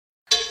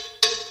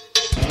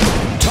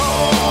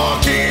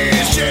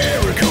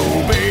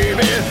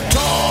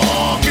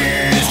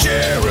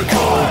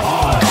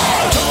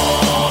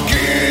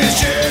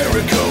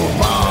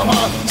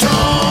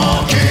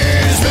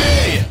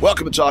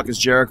to Talk is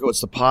Jericho.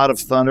 It's the pod of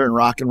thunder and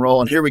rock and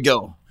roll. And here we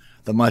go.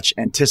 The much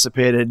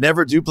anticipated,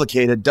 never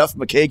duplicated Duff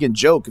McKagan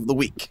joke of the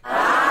week.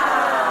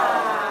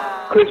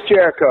 Chris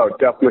Jericho,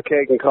 Duff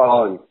McKagan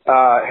calling.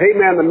 Hey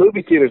man, the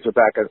movie theaters are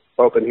back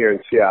open here in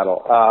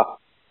Seattle.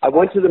 I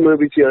went to the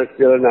movie theater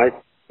the other night.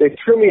 They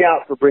threw me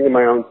out for bringing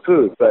my own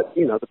food, but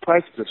you know, the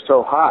prices are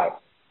so high.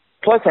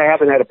 Plus I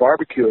haven't had a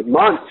barbecue in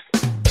months.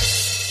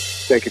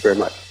 Thank you very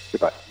much.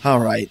 Goodbye. All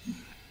right.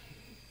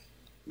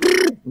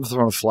 I'm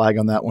throwing a flag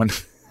on that one.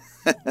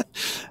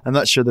 I'm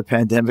not sure the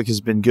pandemic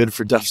has been good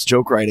for Duff's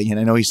joke writing, and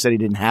I know he said he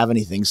didn't have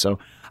anything, so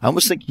I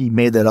almost think he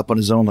made that up on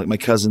his own like my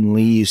cousin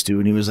Lee used to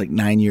when he was like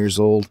 9 years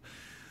old.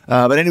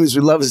 But anyways,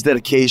 we love his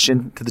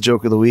dedication to the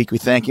joke of the week. We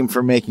thank him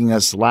for making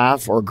us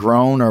laugh or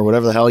groan or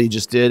whatever the hell you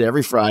just did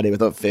every Friday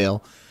without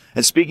fail.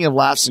 And speaking of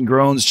laughs and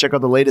groans, check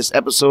out the latest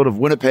episode of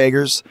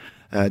Winnipeggers.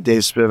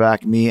 Dave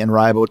Spivak, me, and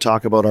Rybo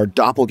talk about our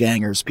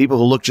doppelgangers, people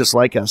who look just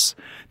like us.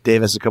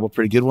 Dave has a couple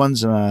pretty good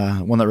ones,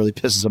 and one that really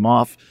pisses him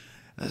off.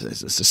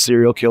 It's a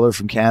serial killer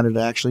from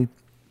Canada, actually.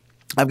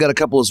 I've got a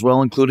couple as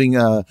well, including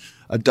a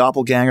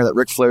doppelganger that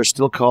Ric Flair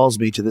still calls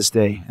me to this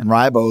day. And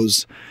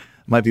Rybo's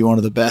might be one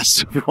of the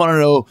best. If you want to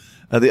know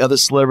the other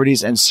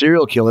celebrities and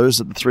serial killers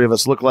that the three of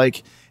us look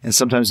like and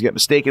sometimes get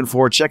mistaken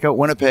for, check out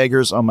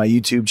Winnipeggers on my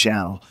YouTube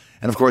channel.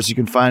 And, of course, you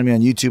can find me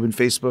on YouTube and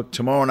Facebook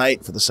tomorrow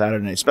night for the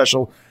Saturday Night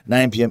Special,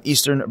 9 p.m.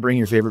 Eastern. Bring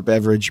your favorite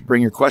beverage,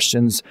 bring your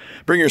questions,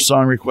 bring your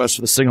song requests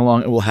for the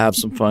sing-along, and we'll have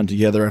some fun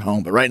together at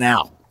home. But right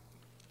now,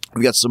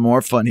 we got some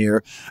more fun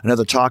here.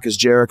 Another Talk is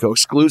Jericho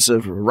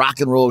exclusive, rock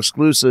and roll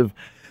exclusive.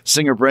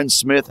 Singer Brent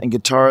Smith and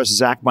guitarist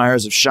Zach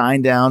Myers of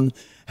Shinedown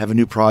have a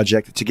new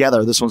project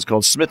together. This one's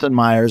called Smith &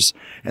 Myers,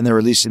 and they're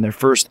releasing their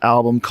first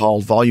album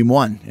called Volume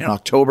 1 in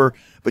October.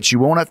 But you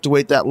won't have to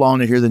wait that long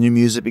to hear the new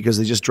music because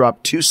they just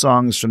dropped 2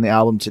 songs from the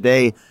album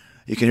today.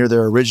 You can hear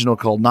their original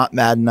called Not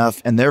Mad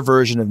Enough and their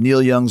version of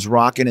Neil Young's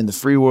Rockin' in the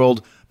Free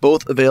World,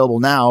 both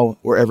available now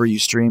wherever you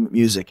stream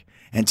music.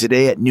 And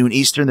today at noon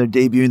Eastern, they're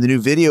debuting the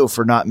new video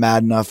for Not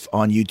Mad Enough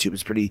on YouTube.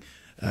 It's a pretty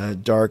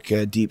dark,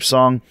 deep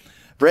song.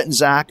 Brett and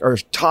Zach are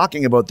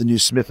talking about the new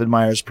Smith &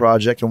 Myers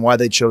project and why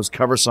they chose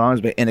cover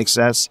songs by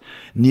INXS,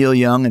 Neil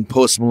Young, and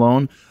Post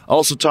Malone.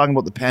 Also talking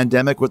about the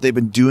pandemic, what they've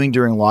been doing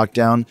during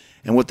lockdown,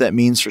 and what that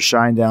means for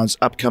Shinedown's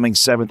upcoming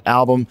 7th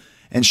album.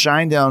 And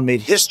Shinedown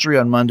made history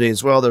on Monday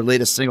as well. Their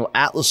latest single,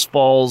 Atlas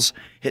Falls,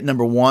 hit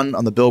number 1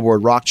 on the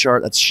Billboard Rock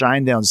Chart. That's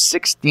Shinedown's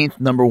 16th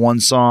number 1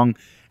 song.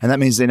 And that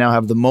means they now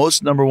have the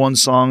most number 1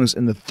 songs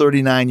in the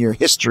 39-year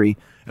history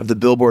of the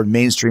Billboard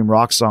Mainstream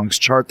Rock Songs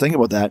chart. Think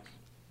about that.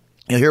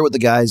 You'll hear what the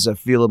guys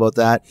feel about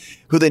that,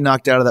 who they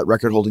knocked out of that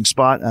record-holding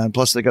spot. And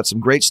plus, they got some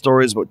great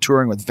stories about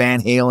touring with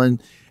Van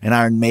Halen and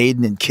Iron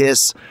Maiden and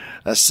Kiss.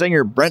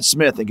 Singer Brent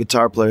Smith and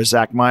guitar player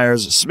Zach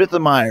Myers. Smith &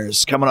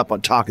 Myers coming up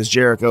on Talk is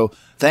Jericho,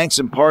 thanks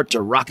in part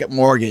to Rocket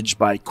Mortgage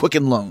by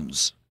Quicken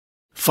Loans.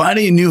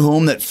 Finding a new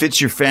home that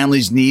fits your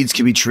family's needs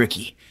can be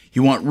tricky.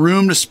 You want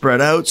room to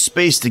spread out,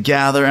 space to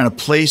gather, and a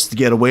place to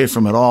get away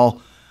from it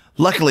all.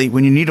 Luckily,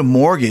 when you need a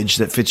mortgage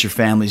that fits your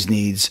family's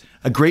needs,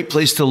 a great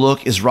place to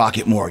look is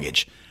Rocket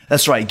Mortgage.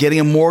 That's right, getting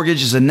a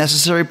mortgage is a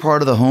necessary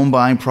part of the home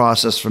buying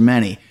process for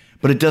many,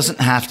 but it doesn't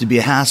have to be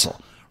a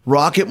hassle.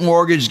 Rocket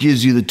Mortgage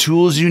gives you the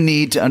tools you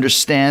need to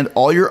understand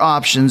all your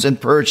options and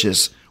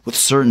purchase with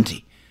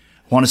certainty.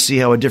 Want to see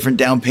how a different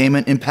down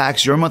payment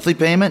impacts your monthly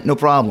payment? No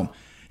problem.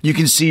 You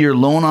can see your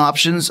loan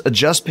options,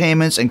 adjust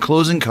payments, and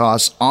closing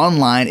costs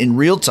online in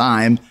real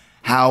time.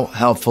 How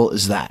helpful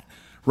is that?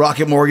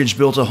 Rocket Mortgage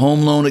built a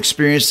home loan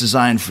experience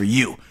designed for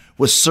you,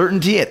 with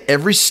certainty at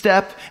every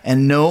step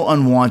and no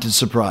unwanted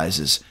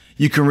surprises.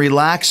 You can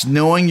relax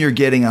knowing you're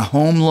getting a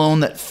home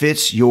loan that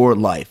fits your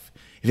life.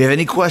 If you have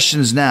any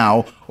questions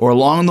now or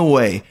along the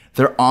way,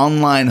 their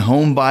online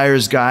home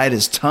buyer's guide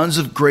has tons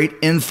of great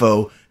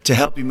info to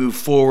help you move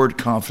forward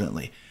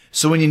confidently.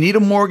 So when you need a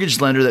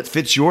mortgage lender that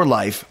fits your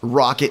life,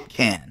 Rocket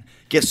can.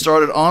 Get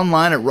started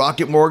online at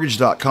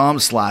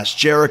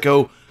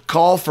rocketmortgage.com/Jericho.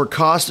 Call for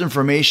cost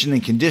information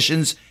and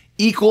conditions.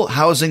 Equal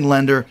housing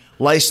lender,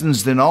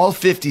 licensed in all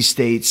 50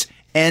 states.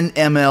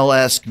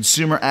 NMLS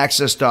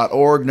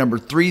consumeraccess.org, number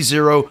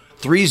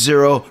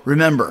 3030.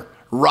 Remember,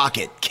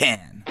 Rocket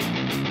can.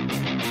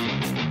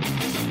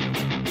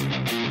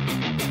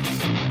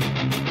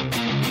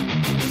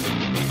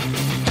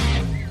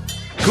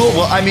 Cool.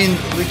 Well, I mean,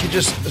 we could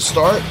just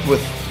start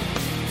with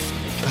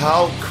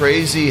how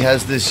crazy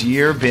has this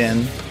year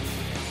been,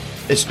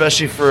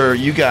 especially for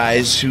you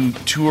guys who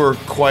tour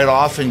quite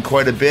often,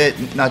 quite a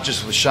bit, not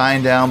just with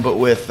Shinedown, but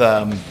with,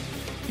 the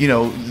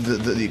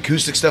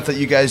acoustic stuff that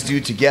you guys do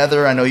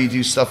together. I know you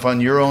do stuff on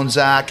your own,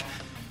 Zach.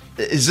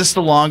 Is this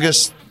the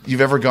longest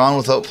you've ever gone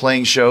without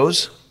playing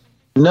shows?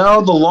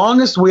 No, the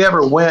longest we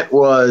ever went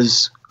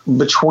was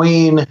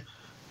between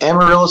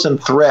Amaryllis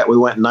and Threat. We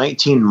went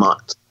 19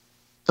 months.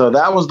 So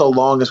that was the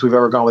longest we've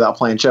ever gone without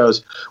playing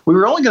shows. We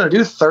were only going to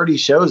do 30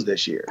 shows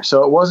this year.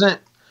 So it wasn't,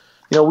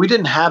 we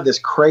didn't have this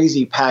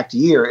crazy packed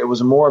year. It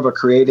was more of a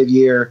creative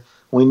year.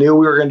 We knew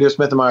we were going to do a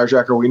Smith & Myers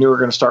record. We knew we were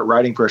going to start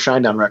writing for a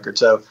Shinedown record.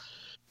 So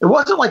it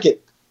wasn't like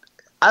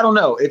I don't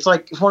know. It's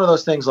like, it's one of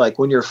those things like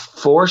when you're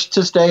forced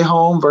to stay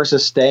home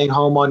versus staying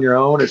home on your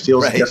own, it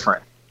feels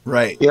different.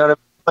 Right. You know what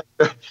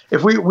I mean? Like,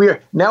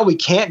 if now we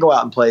can't go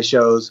out and play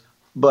shows,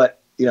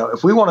 but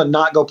if we want to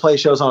not go play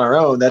shows on our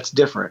own, that's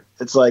different.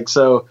 It's like,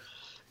 so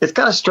it's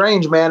kind of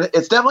strange, man.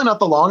 It's definitely not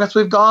the longest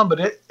we've gone, but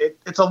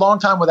it's a long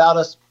time without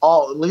us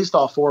at least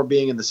all four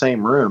being in the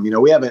same room.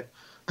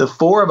 The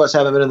four of us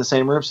haven't been in the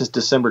same room since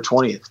December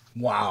 20th.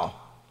 Wow.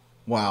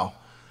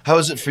 How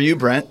is it for you,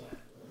 Brent?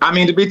 I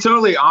mean, to be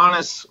totally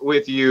honest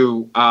with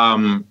you,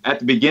 at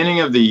the beginning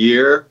of the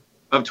year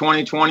of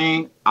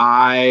 2020,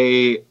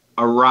 I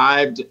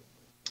arrived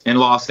in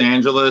Los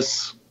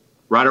Angeles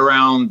right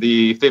around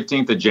the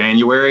 15th of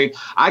January.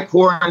 I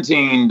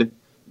quarantined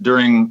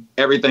during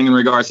everything in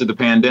regards to the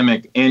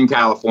pandemic in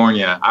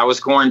California. I was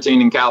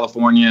quarantined in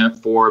California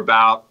for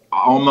about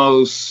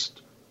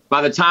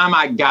by the time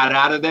I got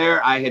out of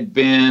there, I had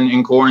been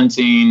in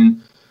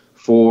quarantine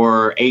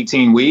for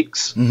 18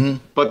 weeks. Mm-hmm.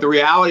 But the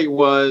reality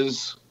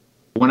was,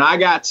 when I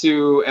got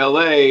to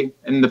LA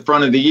in the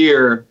front of the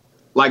year,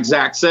 like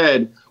Zach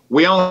said,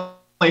 we only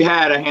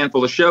had a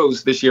handful of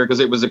shows this year because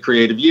it was a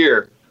creative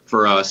year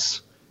for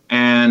us.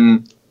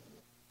 And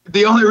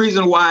the only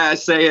reason why I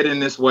say it in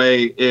this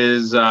way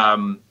is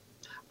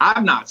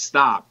I've not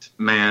stopped,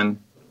 man.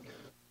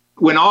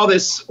 When all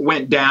this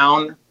went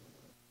down,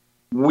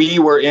 we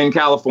were in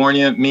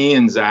California, me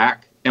and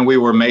Zach, and we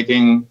were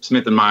making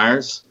Smith &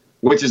 Myers,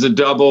 which is a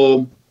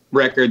double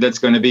record that's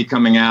going to be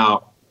coming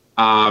out.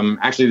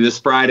 Actually, this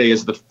Friday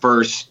is the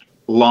first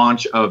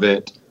launch of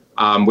it,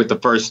 with the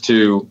first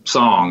two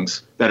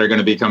songs that are going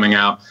to be coming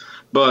out.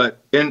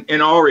 But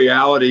in all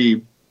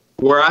reality,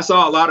 where I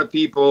saw a lot of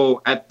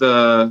people at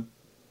the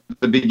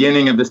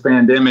beginning of this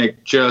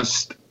pandemic,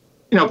 just,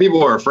 people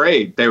were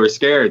afraid. They were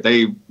scared.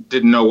 They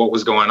didn't know what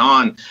was going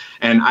on.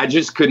 And I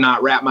just could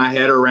not wrap my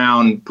head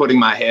around putting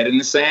my head in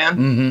the sand.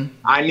 Mm-hmm.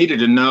 I needed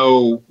to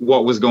know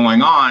what was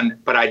going on,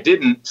 but I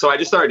didn't. So I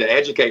just started to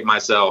educate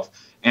myself.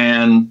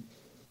 And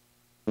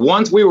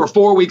once we were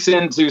 4 weeks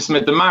into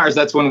Smith & Myers,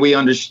 that's when we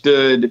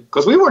understood,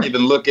 because we weren't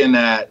even looking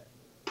at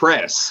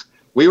press.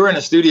 We were in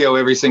a studio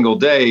every single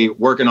day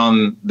working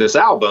on this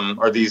album,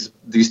 or these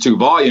two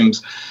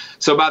volumes.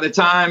 So by the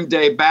time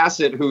Dave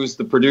Bassett, who's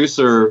the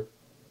producer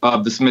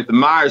of the Smith &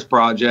 Myers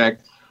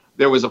project,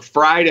 there was a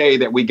Friday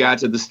that we got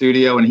to the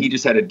studio and he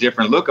just had a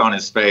different look on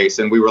his face.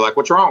 And we were like,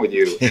 "What's wrong with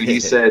you?" And he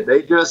said,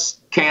 "They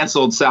just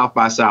canceled South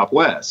by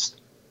Southwest."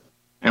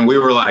 And we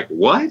were like,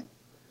 "What?"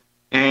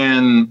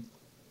 And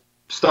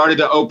started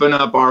to open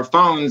up our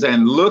phones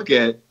and look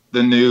at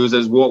the news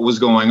as what was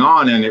going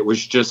on. And it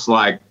was just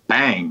like,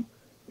 bang,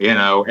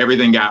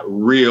 everything got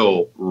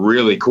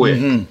really quick.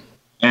 Mm-hmm.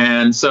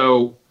 And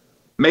so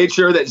made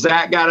sure that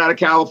Zach got out of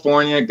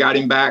California, got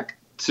him back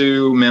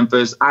to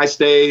Memphis. I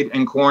stayed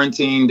and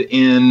quarantined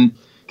in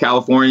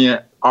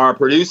California. Our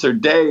producer,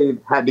 Dave,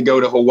 had to go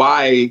to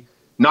Hawaii,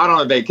 not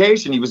on a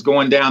vacation. He was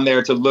going down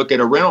there to look at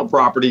a rental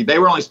property. They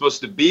were only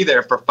supposed to be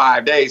there for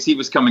 5 days. He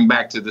was coming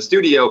back to the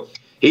studio.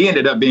 He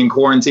ended up being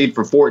quarantined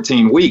for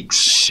 14 weeks.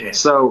 Shit.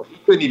 So he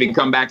couldn't even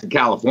come back to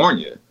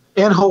California.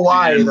 In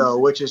Hawaii, though,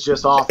 which is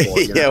just awful.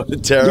 Yeah,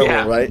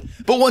 terrible, right?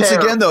 But once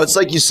again, though, it's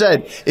like you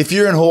said, if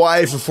you're in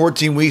Hawaii for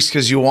 14 weeks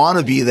because you want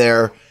to be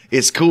there,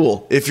 it's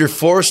cool. If you're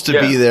forced to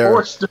be there,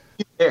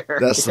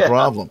 that's the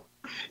problem.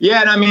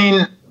 Yeah, and I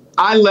mean,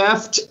 I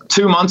left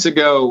 2 months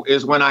ago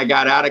is when I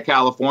got out of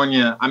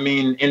California. I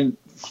mean, in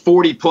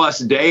 40 plus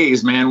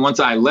days, man, once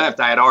I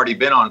left, I had already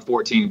been on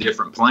 14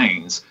 different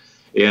planes.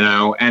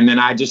 And then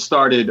I just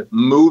started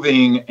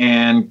moving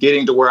and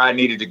getting to where I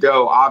needed to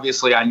go.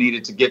 Obviously, I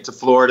needed to get to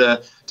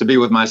Florida to be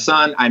with my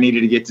son. I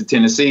needed to get to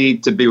Tennessee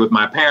to be with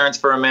my parents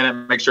for a minute,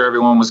 make sure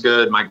everyone was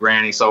good, my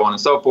granny, so on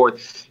and so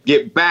forth.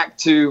 Get back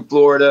to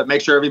Florida, make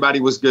sure everybody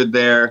was good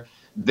there.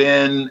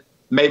 Then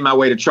made my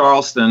way to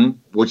Charleston,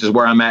 which is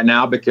where I'm at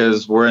now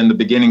because we're in the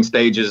beginning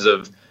stages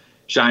of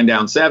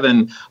Shinedown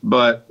 7.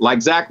 But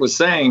like Zach was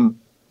saying,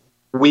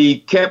 we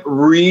kept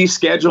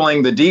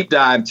rescheduling the deep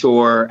dive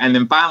tour. And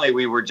then finally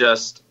we were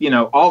just,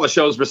 all the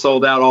shows were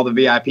sold out. All the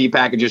VIP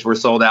packages were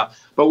sold out.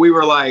 But we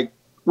were like,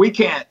 we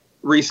can't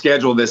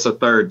reschedule this a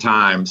third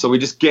time. So we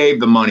just gave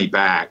the money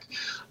back.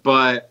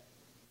 But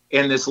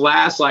in this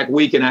last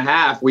week and a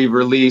half, we've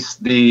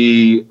released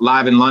the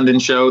Live in London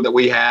show that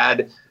we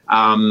had.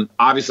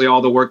 Obviously,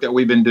 all the work that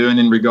we've been doing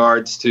in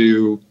regards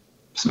to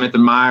Smith &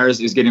 Myers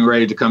is getting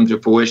ready to come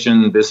to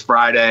fruition this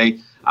Friday.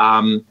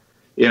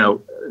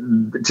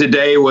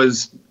 Today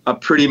was a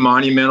pretty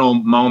monumental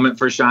moment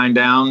for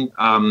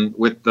Shinedown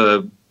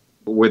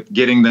with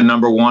getting the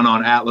number one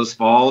on Atlas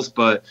Falls,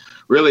 but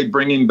really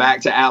bringing back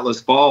to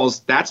Atlas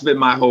Falls, that's been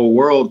my whole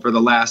world for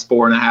the last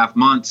 4.5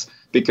 months,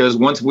 because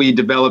once we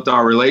developed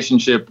our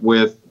relationship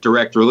with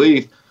Direct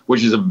Relief,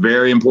 which is a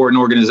very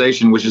important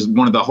organization, which is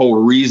one of the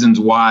whole reasons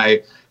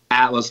why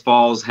Atlas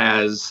Falls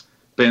has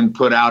been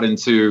put out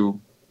into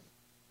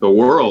the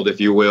world, if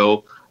you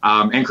will,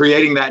 and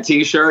creating that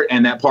T-shirt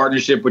and that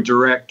partnership with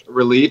Direct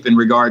Relief in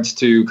regards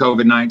to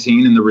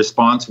COVID-19 and the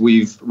response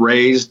we've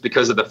raised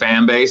because of the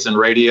fan base and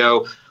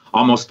radio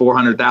almost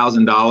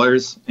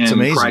 $400,000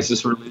 in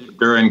crisis relief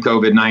during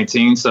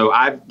COVID-19. So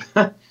I've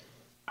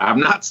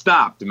not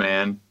stopped,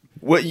 man.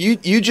 Well,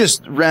 you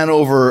just ran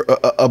over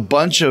a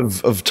bunch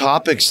of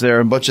topics there,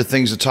 a bunch of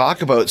things to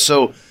talk about.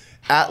 So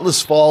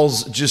Atlas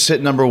Falls just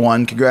hit number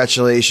 1.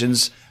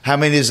 Congratulations. How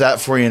many is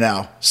that for you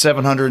now?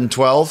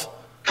 712?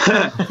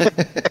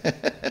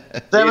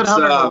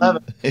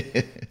 711.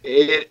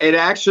 It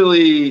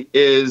actually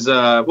is.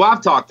 Well,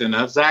 I've talked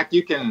enough. Zach,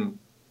 you can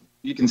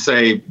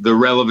say the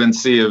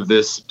relevancy of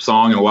this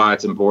song and why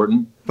it's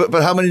important.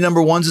 But how many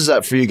number 1s is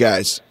that for you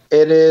guys?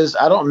 It is.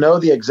 I don't know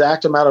the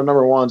exact amount of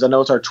number 1s. I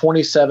know it's our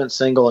 27th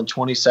single and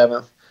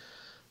 27th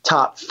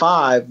top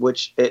 5,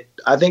 which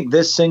I think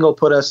this single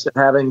put us at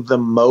having the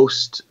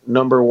most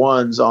number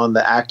 1s on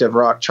the active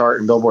rock chart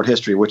in Billboard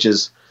history, which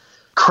is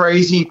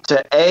crazy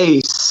to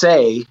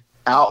say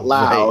out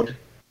loud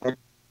and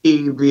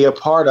be a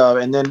part of.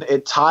 And then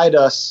it tied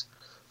us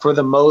for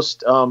the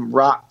most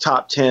rock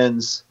top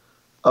 10s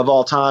of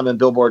all time in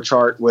Billboard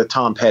chart with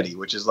Tom Petty,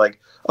 which is like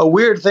a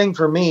weird thing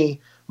for me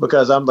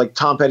because I'm like,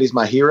 Tom Petty's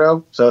my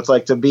hero. So it's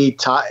like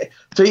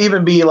to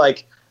even be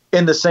like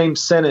in the same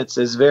sentence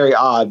is very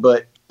odd,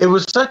 but it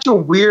was such a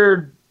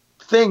weird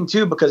thing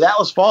too, because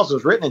Atlas Falls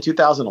was written in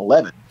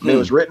 2011. It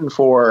was written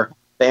for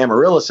the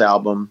Amaryllis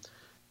album,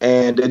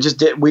 and it just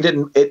did.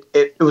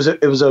 It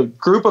was a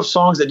group of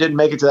songs that didn't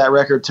make it to that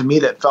record to me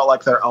that felt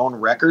like their own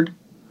record,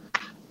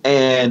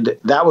 and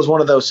that was one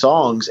of those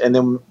songs. And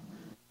then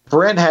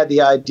Brent had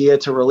the idea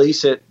to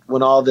release it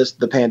when all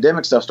the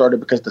pandemic stuff started,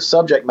 because the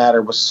subject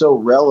matter was so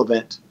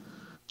relevant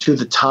to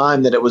the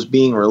time that it was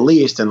being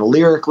released, and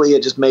lyrically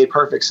it just made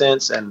perfect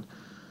sense. And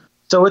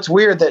so it's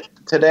weird that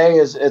today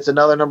it's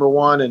another number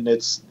 1, and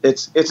it's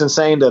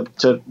insane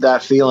to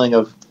that feeling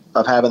of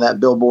having that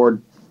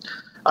Billboard,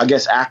 I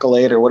guess,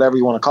 accolade or whatever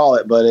you want to call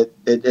it, but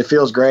it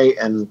feels great,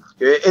 and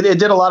it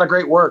did a lot of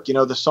great work. You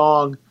know, the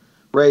song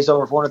raised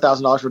over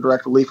 $400,000 for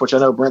direct relief, which I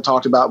know Brent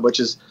talked about, which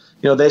is,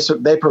 you know,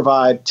 they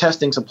provide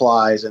testing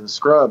supplies and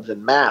scrubs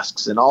and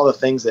masks and all the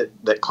things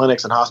that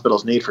clinics and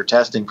hospitals need for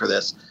testing for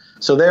this.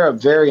 So they're a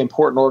very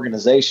important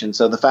organization.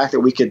 So the fact that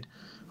we could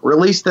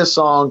release this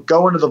song,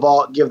 go into the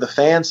vault, give the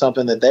fans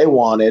something that they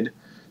wanted,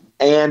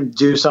 and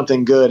do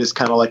something good is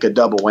kind of like a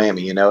double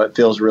whammy. You know, it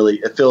feels really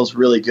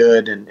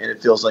good, and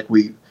it feels like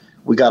we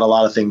got a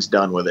lot of things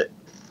done with it.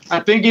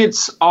 I think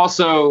it's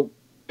also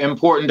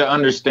important to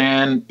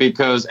understand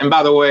because, and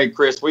by the way,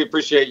 Chris, we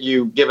appreciate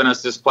you giving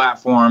us this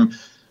platform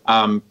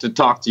to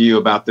talk to you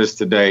about this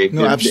today.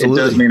 No, absolutely.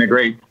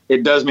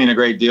 It does mean a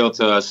great deal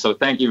to us. So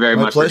thank you very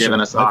much for giving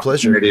us the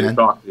opportunity to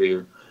talk to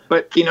you.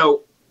 But, you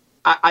know,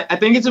 I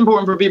think it's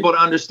important for people to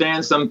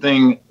understand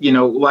something, you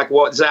know, like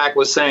what Zach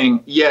was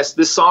saying. Yes,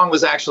 this song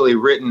was actually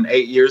written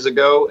 8 years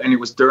ago, and it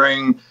was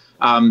during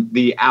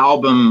the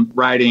album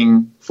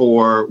writing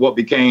for what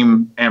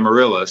became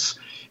Amaryllis.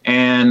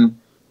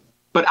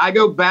 But I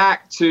go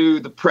back to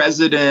the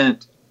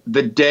president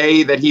the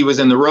day that he was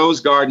in the Rose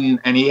Garden,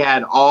 and he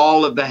had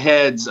all of the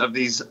heads of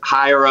these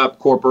higher up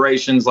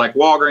corporations like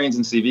Walgreens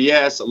and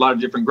CVS, a lot of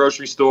different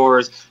grocery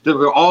stores. There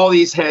were all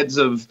these heads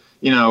of,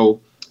 you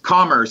know,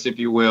 commerce, if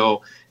you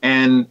will.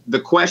 And the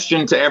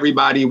question to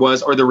everybody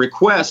was, or the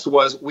request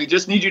was, we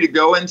just need you to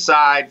go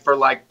inside for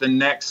like the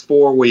next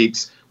 4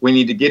 weeks. We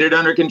need to get it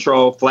under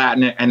control,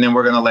 flatten it, and then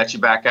we're going to let you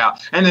back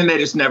out. And then they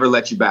just never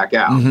let you back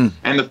out. Mm-hmm.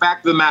 And the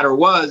fact of the matter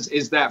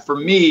is that for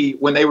me,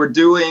 when they were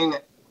doing,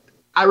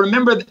 I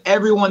remember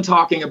everyone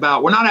talking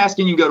about, we're not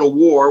asking you to go to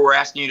war, we're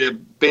asking you to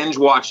binge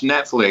watch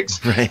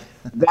Netflix. Right.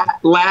 That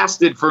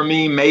lasted for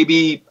me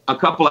maybe a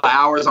couple of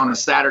hours on a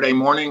Saturday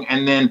morning.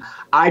 And then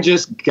I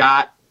just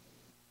got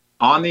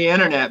on the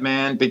internet,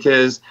 man,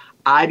 because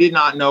I did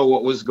not know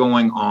what was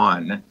going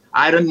on.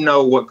 I didn't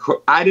know what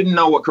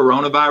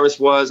coronavirus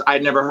was.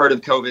 I'd never heard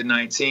of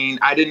COVID-19.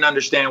 I didn't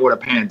understand what a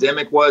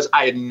pandemic was.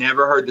 I had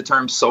never heard the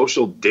term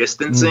social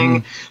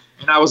distancing.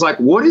 Mm-hmm. And I was like,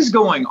 what is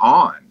going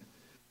on?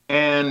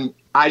 And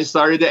I just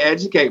started to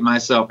educate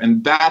myself.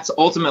 And that's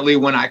ultimately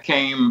when I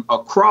came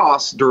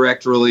across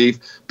Direct Relief.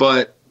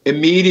 But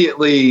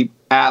immediately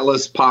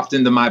Atlas popped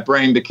into my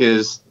brain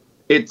because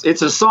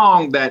it's a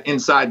song that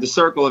inside the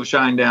circle of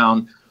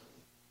Shinedown,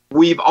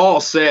 we've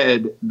all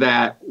said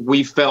that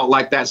we felt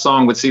like that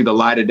song would see the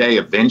light of day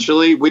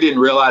eventually. We didn't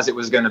realize it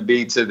was going to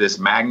be to this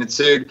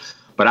magnitude,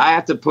 but I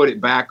have to put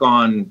it back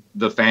on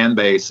the fan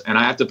base, and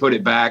I have to put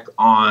it back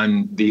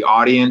on the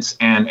audience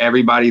and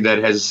everybody that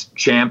has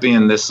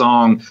championed this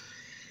song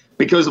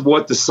because of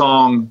what the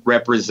song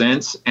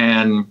represents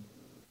and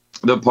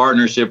the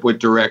partnership with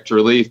Direct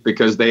Relief,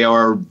 because they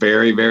are a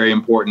very, very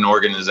important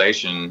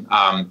organization,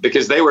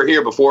 because they were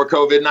here before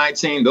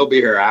COVID-19. They'll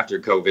be here after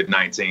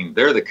COVID-19.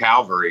 They're the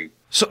cavalry.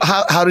 So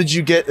how did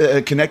you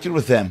get connected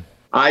with them?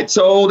 I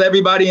told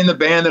everybody in the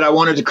band that I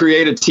wanted to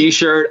create a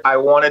T-shirt. I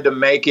wanted to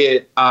make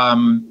it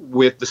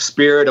with the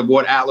spirit of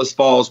what Atlas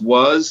Falls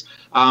was.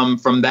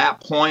 From that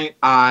point,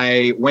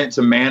 I went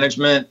to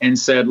management and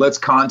said, let's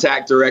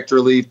contact Direct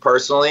Relief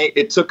personally.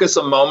 It took us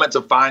a moment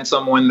to find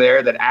someone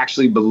there that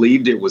actually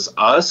believed it was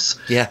us.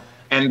 Yeah.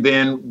 And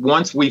then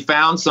once we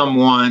found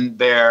someone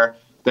there,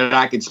 that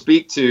I could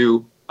speak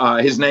to.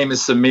 His name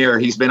is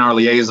Samir. He's been our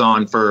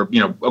liaison for,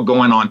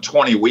 going on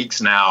 20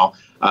 weeks now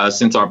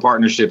since our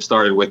partnership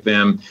started with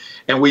them.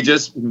 And we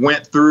just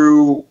went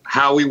through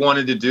how we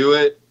wanted to do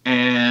it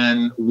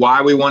and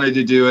why we wanted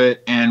to do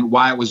it and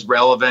why it was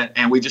relevant.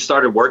 And we just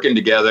started working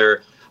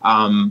together.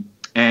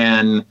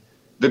 And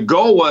the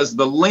goal was,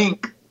 the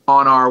link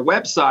on our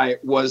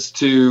website was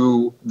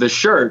to the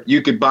shirt.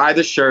 You could buy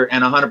the shirt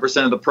and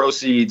 100% of the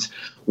proceeds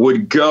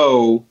would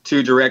go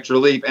to Direct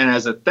Relief. And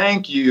as a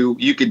thank you,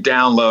 you could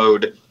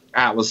download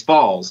Atlas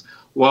Falls.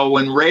 Well,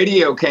 when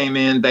radio came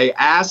in, they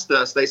asked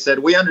us, they said,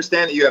 we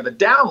understand that you have a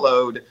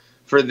download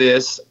for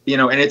this,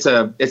 and it's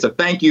a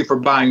thank you for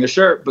buying the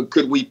shirt, but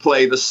could we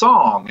play the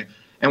song?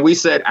 And we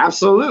said,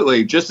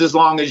 absolutely, just as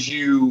long as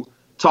you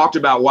talked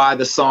about why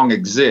the song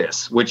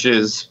exists, which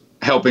is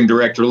helping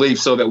Direct Relief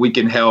so that we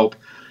can help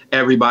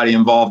everybody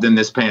involved in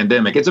this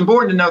pandemic. It's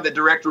important to know that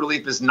Direct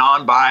Relief is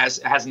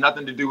non-biased. It has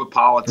nothing to do with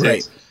politics.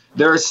 Right.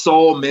 Their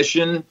sole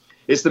mission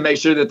is to make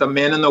sure that the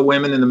men and the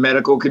women in the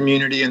medical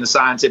community and the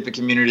scientific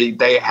community,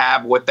 they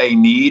have what they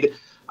need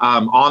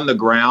on the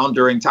ground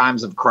during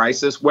times of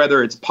crisis,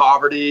 whether it's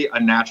poverty, a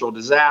natural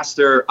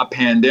disaster, a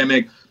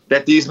pandemic,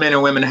 that these men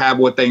and women have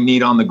what they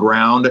need on the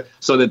ground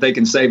so that they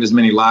can save as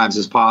many lives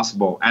as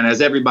possible. And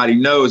as everybody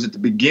knows, at the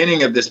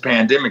beginning of this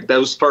pandemic,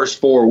 those first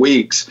 4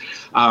 weeks,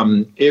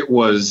 it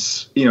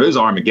was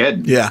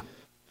Armageddon. Yeah.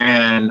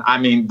 And I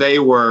mean, they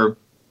were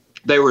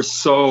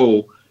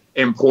so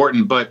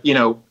important, but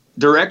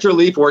Direct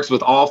Relief works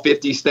with all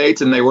 50 states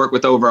and they work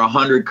with over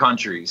 100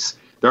 countries.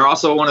 They're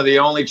also one of the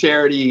only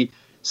charity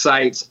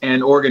sites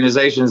and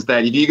organizations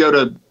that if you go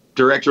to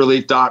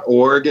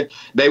directrelief.org,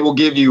 they will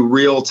give you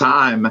real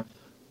time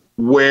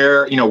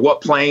where,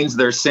 what planes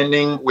they're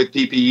sending with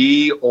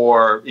PPE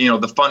or,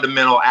 the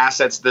fundamental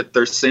assets that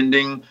they're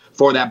sending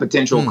for that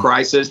potential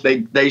crisis.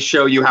 They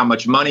show you how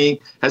much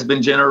money has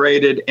been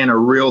generated in a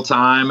real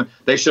time.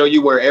 They show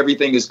you where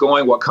everything is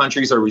going, what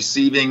countries are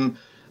receiving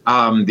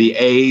the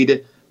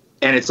aid.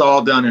 And it's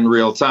all done in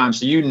real time.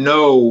 So you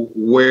know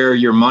where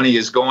your money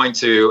is going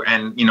to.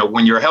 And,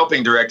 when you're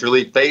helping Direct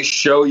Relief, they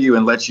show you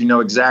and let you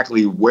know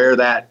exactly where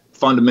that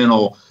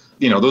fundamental,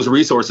 those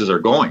resources are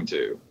going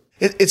to.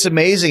 It's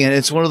amazing. And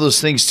it's one of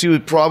those things, too,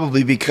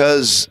 probably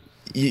because,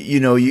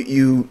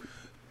 you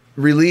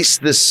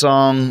released this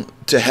song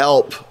to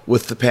help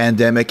with the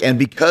pandemic. And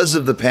because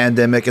of the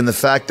pandemic and the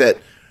fact that,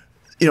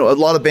 a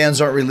lot of bands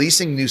aren't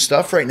releasing new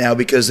stuff right now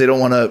because they don't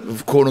want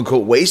to, quote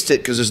unquote, waste it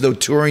because there's no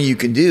touring you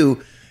can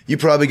do. You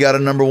probably got a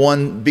number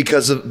one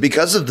because of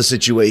the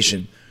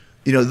situation.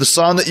 The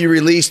song that you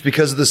released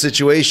because of the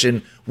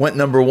situation went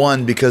number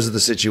one because of the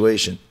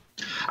situation.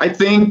 I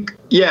think,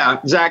 yeah,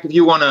 Zach, if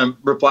you want to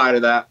reply to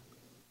that.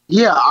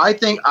 Yeah, I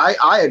think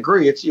I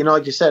agree. It's,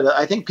 like you said,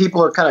 I think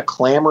people are kind of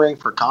clamoring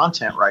for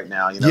content right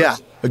now. Yeah,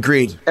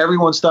 agreed.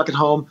 Everyone's stuck at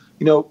home.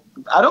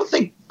 I don't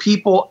think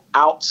people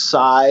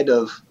outside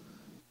of,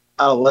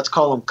 let's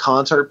call them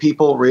concert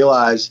people,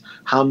 realize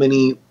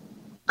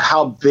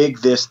how big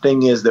this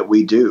thing is that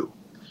we do.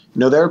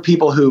 There are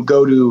people who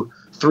go to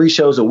 3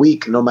 shows a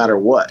week, no matter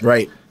what.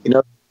 Right.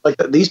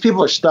 These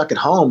people are stuck at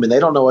home and they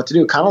don't know what to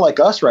do. Kind of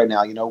like us right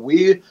now.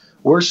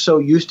 We're so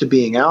used to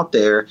being out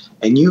there,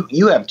 and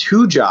you have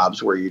 2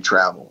 jobs where you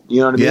travel. You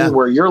know what I mean?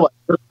 Where you're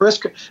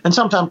and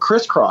sometimes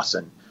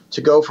crisscrossing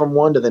to go from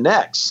one to the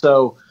next.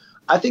 So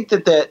I think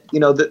that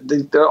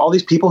there are all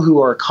these people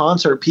who are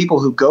concert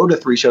people who go to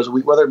 3 shows a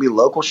week, whether it be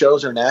local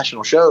shows or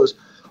national shows,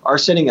 are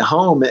sitting at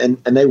home and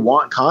they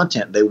want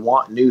content. They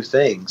want new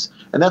things.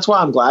 And that's why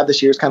I'm glad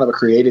this year is kind of a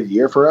creative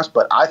year for us.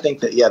 But I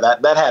think that,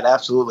 that had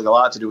absolutely a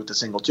lot to do with the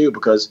single too,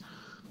 because,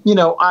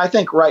 I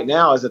think right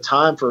now is a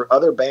time for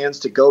other bands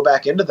to go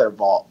back into their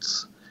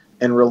vaults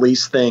and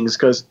release things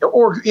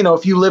or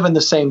if you live in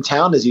the same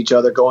town as each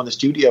other, go in the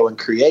studio and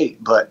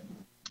create. But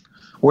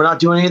we're not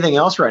doing anything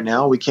else right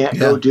now. We can't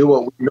go do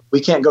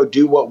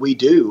what we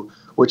do,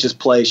 which is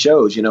play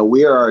shows.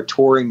 We are a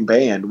touring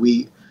band.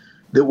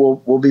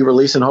 We'll be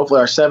releasing hopefully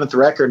our 7th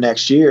record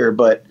next year,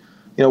 but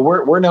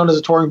we're known as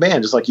a touring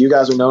band, just like you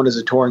guys are known as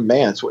a touring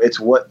band. So it's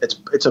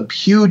a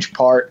huge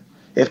part,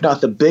 if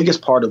not the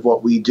biggest part of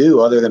what we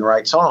do, other than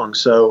write songs.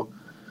 So,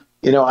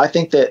 I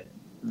think that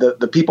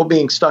the people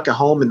being stuck at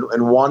home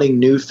and wanting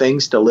new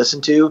things to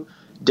listen to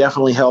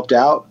definitely helped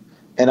out,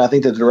 and I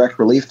think the Direct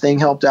Relief thing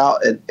helped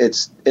out.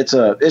 It's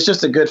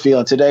just a good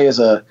feeling. Today's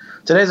a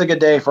good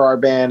day for our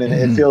band, and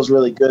it feels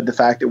really good. The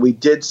fact that we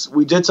did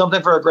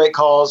something for a great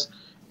cause.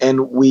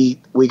 And we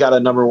got a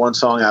number 1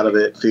 song out of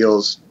it.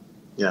 Feels,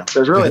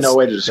 there's really no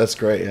way to describe. That's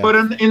great. Yeah.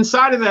 But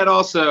inside of that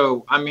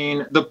also, I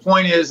mean, the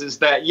point is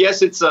that,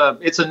 yes, it's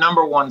a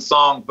number 1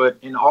 song, but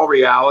in all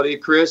reality,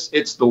 Chris,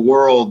 it's the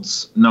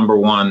world's number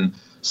 1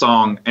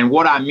 song. And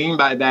what I mean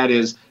by that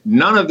is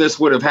none of this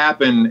would have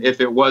happened if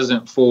it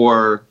wasn't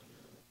for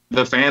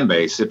the fan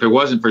base, if it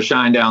wasn't for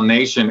Shinedown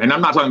Nation. And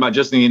I'm not talking about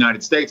just in the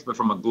United States, but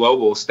from a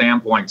global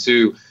standpoint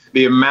too.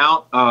 The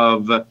amount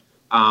of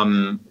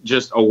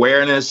just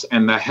awareness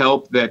and the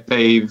help that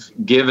they've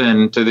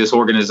given to this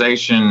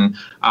organization,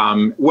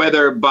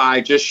 whether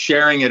by just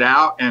sharing it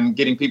out and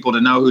getting people to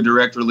know who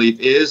Direct Relief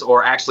is,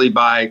 or actually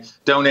by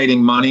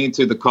donating money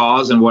to the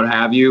cause and what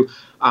have you.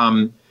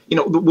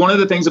 One of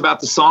the things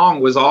about the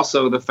song was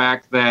also the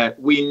fact that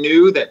we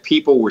knew that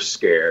people were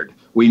scared.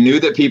 We knew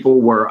that people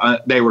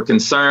were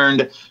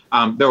concerned.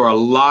 There were a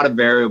lot of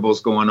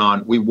variables going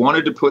on. We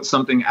wanted to put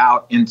something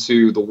out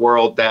into the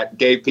world that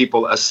gave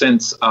people a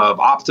sense of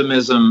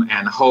optimism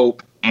and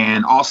hope,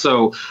 and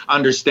also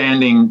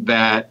understanding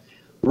that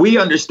we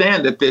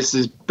understand that this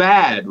is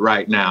bad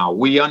right now.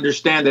 We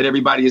understand that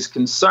everybody is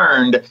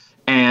concerned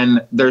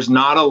and there's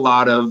not a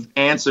lot of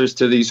answers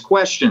to these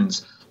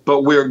questions,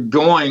 but we're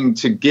going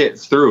to get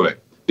through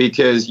it,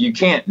 because you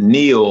can't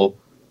kneel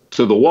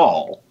to the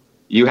wall.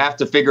 You have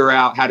to figure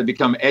out how to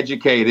become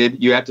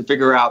educated. You have to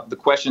figure out the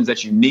questions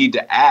that you need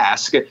to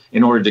ask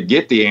in order to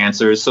get the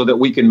answers so that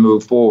we can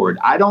move forward.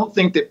 I don't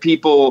think that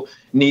people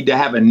need to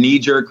have a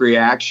knee-jerk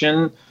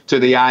reaction to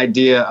the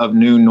idea of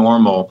new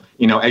normal,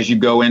 as you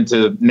go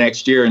into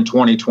next year in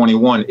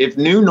 2021. If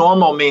new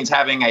normal means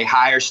having a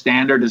higher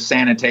standard of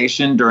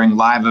sanitation during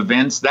live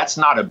events, that's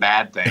not a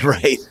bad thing.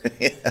 Right.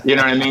 You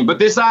know what I mean? But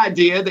this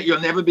idea that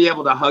you'll never be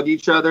able to hug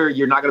each other,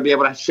 you're not going to be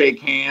able to shake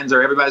hands,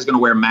 or everybody's going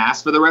to wear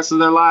masks for the rest of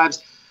their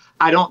lives,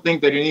 I don't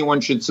think that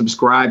anyone should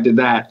subscribe to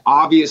that.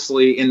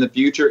 Obviously, in the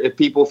future, if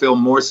people feel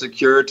more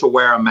secure to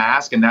wear a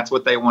mask and that's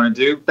what they want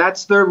to do,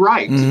 that's their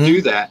right to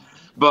do that.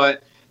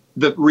 But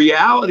the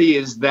reality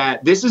is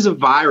that this is a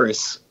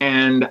virus,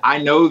 and I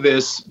know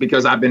this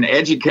because I've been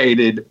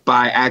educated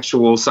by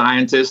actual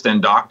scientists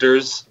and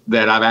doctors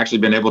that I've actually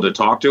been able to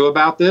talk to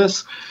about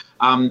this,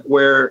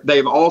 where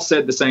they've all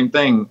said the same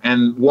thing.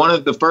 And one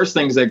of the first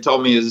things they've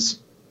told me is,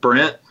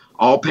 Brent,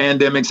 all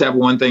pandemics have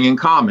one thing in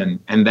common,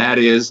 and that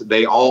is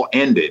they all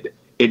ended.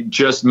 It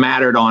just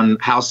mattered on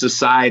how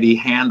society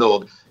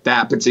handled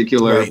that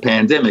particular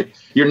pandemic.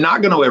 You're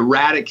not going to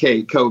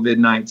eradicate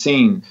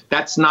COVID-19.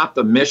 That's not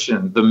the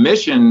mission. The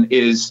mission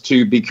is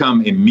to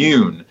become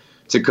immune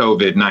to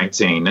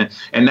COVID-19.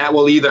 And that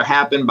will either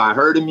happen by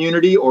herd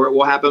immunity or it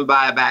will happen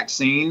by a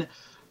vaccine.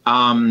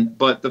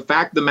 But the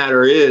fact of the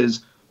matter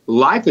is,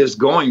 life is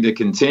going to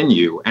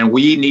continue, and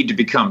we need to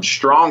become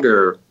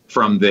stronger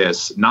from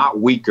this,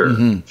 not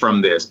weaker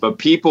from this. But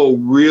people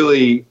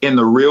really, in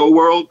the real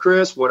world,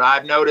 Chris, what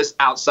I've noticed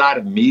outside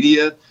of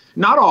media,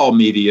 not all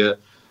media,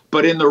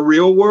 but in the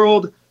real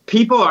world,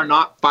 people are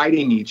not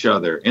fighting each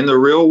other. In the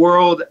real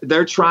world,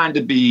 they're trying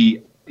to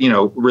be,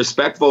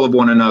 respectful of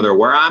one another.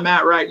 Where I'm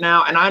at right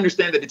now, and I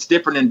understand that it's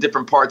different in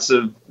different parts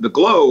of the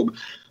globe,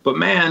 but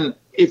man,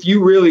 if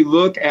you really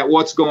look at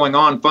what's going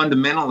on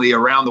fundamentally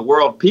around the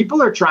world,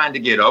 people are trying to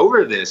get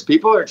over this.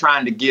 People are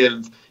trying to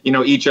give,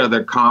 each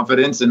other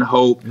confidence and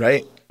hope.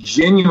 Right.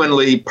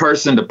 Genuinely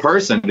person to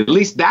person. At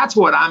least that's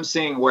what I'm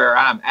seeing where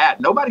I'm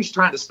at. Nobody's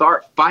trying to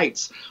start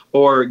fights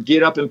or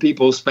get up in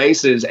people's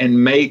faces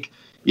and make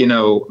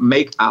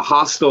a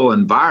hostile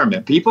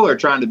environment. People are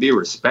trying to be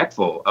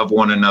respectful of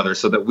one another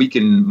so that we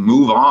can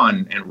move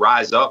on and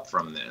rise up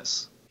from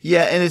this.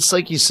 Yeah, and it's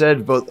like you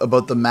said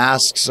about the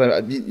masks.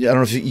 I don't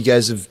know if you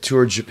guys have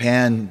toured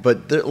Japan,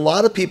 but a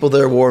lot of people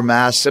there wore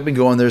masks. I've been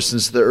going there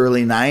since the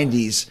early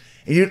 90s.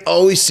 And you'd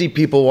always see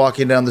people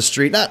walking down the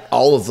street, not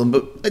all of them,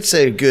 but I'd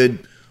say a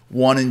good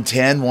 1 in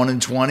 10, 1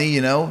 in 20,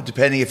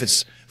 depending if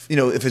it's,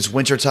 if it's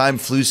wintertime,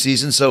 flu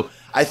season. So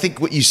I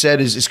think what you said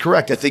is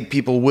correct. I think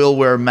people will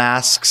wear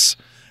masks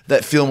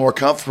that feel more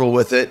comfortable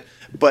with it,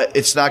 but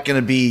it's not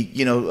going to be,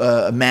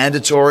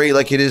 mandatory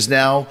like it is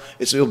now.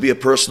 It'll be a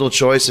personal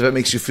choice if it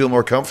makes you feel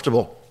more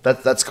comfortable.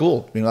 That's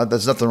cool.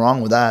 There's nothing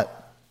wrong with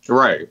that.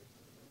 Right.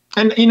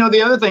 And,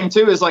 the other thing,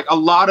 too, is like a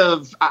lot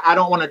of, I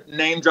don't want to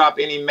name drop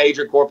any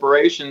major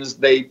corporations.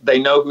 They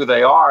know who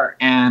they are.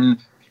 And,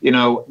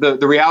 the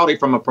reality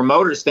from a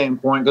promoter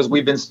standpoint, because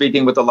we've been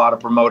speaking with a lot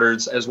of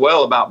promoters as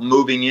well about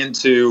moving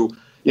into,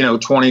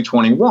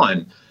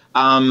 2021.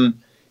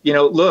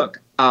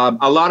 Look,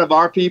 a lot of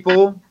our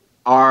people,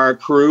 our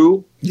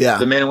crew,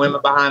 the men and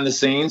women behind the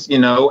scenes,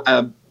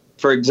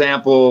 for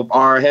example,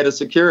 our head of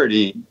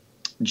security,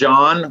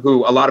 John,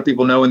 who a lot of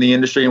people know in the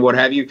industry and what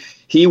have you,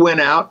 he went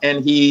out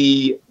and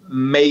he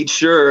made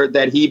sure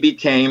that he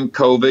became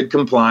COVID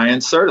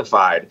compliance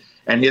certified.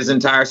 And his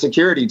entire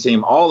security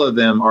team, all of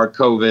them are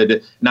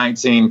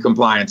COVID-19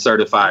 compliance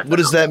certified. What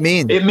does that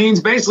mean? It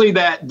means basically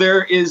that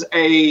there is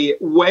a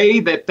way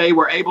that they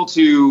were able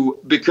to,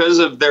 because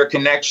of their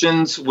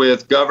connections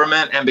with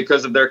government and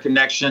because of their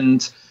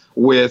connections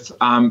with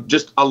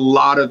just a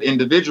lot of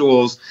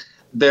individuals,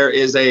 there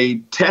is a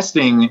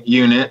testing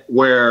unit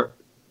where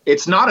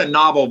it's not a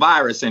novel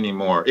virus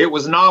anymore. It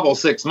was novel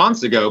 6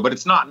 months ago, but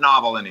it's not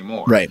novel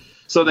anymore. Right.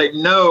 So they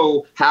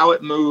know how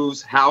it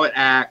moves, how it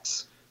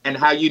acts, and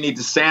how you need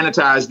to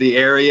sanitize the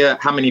area,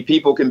 how many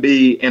people can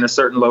be in a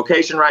certain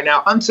location right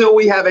now until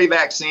we have a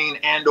vaccine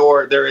and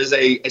or there is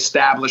a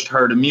established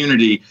herd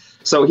immunity.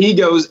 So he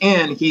goes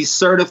in, he's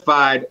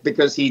certified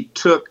because he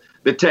took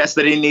the test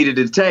that he needed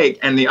to take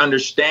and the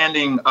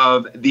understanding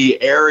of the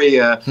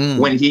area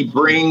when he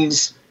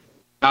brings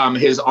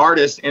his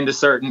artists into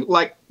certain,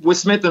 like with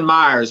Smith and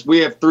Myers, we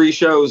have 3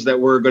 shows that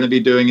we're going to be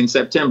doing in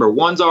September.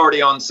 One's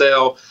already on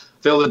sale.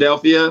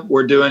 Philadelphia,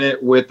 we're doing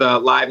it with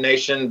Live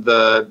Nation,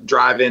 the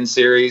drive-in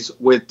series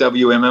with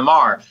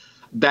WMMR.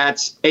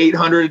 That's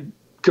 800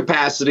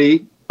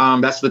 capacity.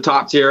 That's the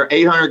top tier,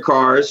 800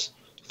 cars,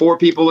 4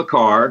 people a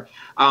car.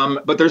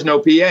 But there's no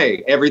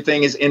PA.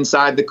 Everything is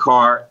inside the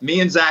car.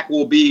 Me and Zach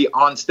will be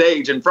on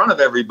stage in front of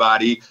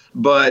everybody,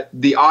 but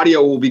the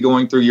audio will be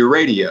going through your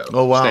radio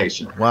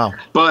station. Wow.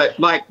 But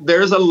like,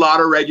 there's a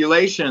lot of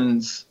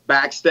regulations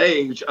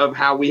backstage of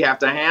how we have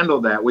to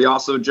handle that. We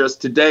also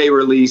just today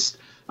released,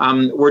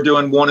 we're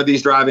doing one of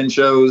these drive-in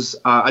shows,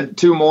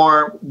 2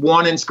 more,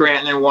 one in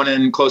Scranton and one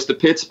in close to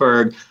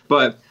Pittsburgh.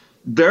 But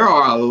there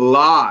are a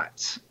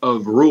lot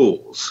of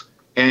rules.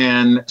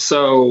 And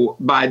so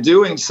by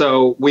doing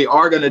so, we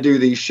are going to do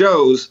these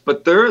shows,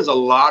 but there is a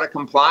lot of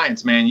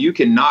compliance, man. You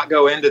cannot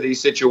go into these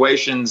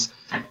situations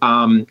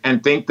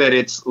and think that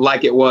it's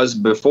like it was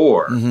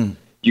before. Mm-hmm.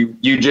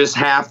 You just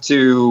have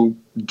to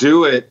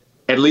do it,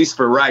 at least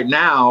for right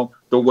now,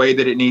 the way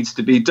that it needs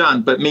to be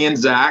done. But me and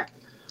Zach,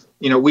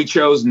 we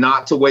chose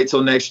not to wait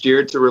till next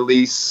year to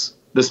release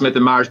the Smith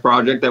and Myers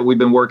project that we've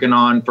been working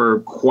on for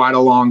quite a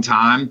long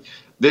time.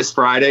 This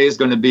Friday is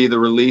going to be the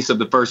release of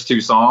the first 2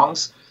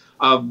 songs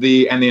and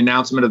the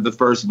announcement of the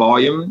first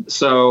volume.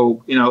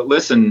 So,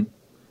 listen,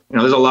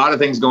 there's a lot of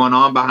things going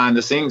on behind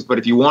the scenes, but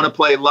if you want to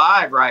play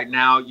live right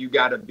now, you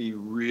got to be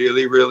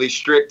really, really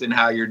strict in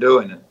how you're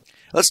doing it.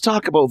 Let's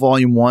talk about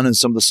Volume 1 and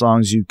some of the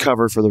songs you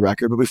covered for the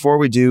record. But before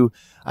we do,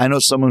 I know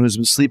someone who's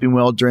been sleeping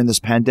well during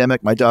this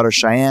pandemic, my daughter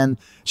Cheyenne.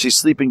 She's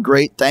sleeping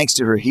great thanks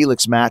to her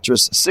Helix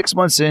mattress. 6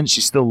 months in,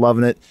 she's still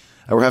loving it.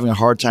 We're having a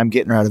hard time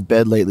getting her out of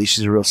bed lately.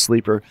 She's a real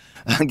sleeper.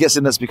 I'm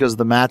guessing that's because of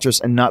the mattress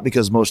and not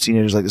because most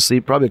teenagers like to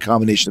sleep. Probably a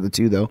combination of the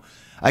two, though.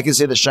 I can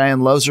say that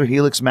Cheyenne loves her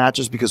Helix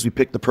mattress because we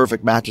picked the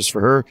perfect mattress for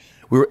her.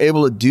 We were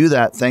able to do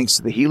that thanks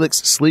to the Helix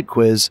Sleep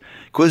Quiz.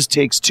 Quiz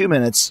takes 2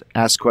 minutes.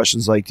 Ask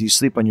questions like, do you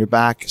sleep on your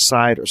back,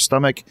 side, or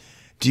stomach?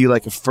 Do you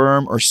like a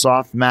firm or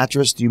soft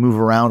mattress? Do you move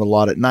around a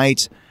lot at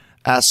night?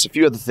 Asks a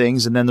few other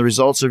things, and then the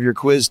results of your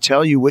quiz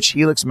tell you which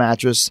Helix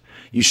mattress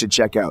you should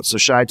check out. So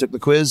Shai took the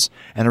quiz,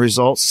 and the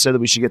results said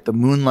that we should get the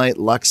Moonlight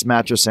Luxe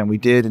mattress, and we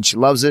did, and she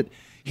loves it.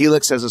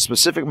 Helix has a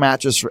specific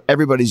mattress for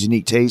everybody's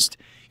unique taste.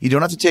 You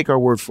don't have to take our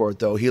word for it,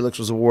 though. Helix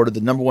was awarded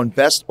the #1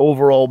 best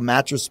overall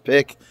mattress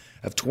pick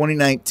of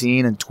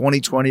 2019 and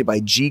 2020 by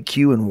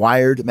GQ and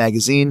Wired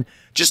magazine.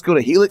 Just go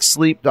to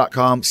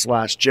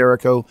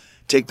helixsleep.com/Jericho.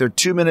 Take their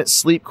 2-minute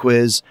sleep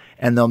quiz,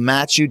 and they'll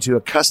match you to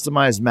a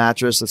customized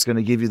mattress that's going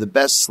to give you the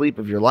best sleep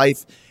of your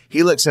life.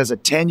 Helix has a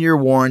 10-year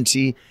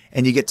warranty,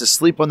 and you get to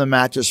sleep on the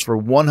mattress for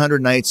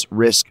 100 nights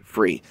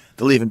risk-free.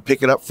 They'll even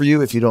pick it up for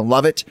you if you don't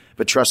love it,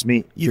 but trust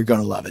me, you're going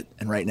to love it.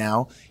 And right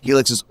now,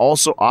 Helix is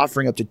also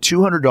offering up to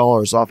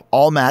 $200 off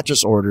all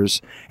mattress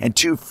orders and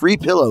 2 free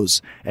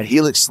pillows at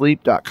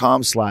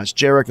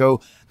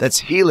helixsleep.com/Jericho. That's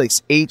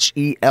Helix,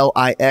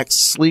 HELIX,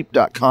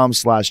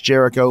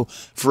 sleep.com/Jericho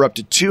for up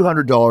to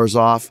 $200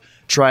 off.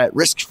 Try it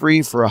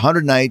risk-free for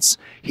 100 nights.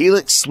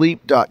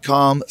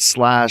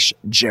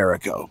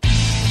 helixsleep.com/Jericho.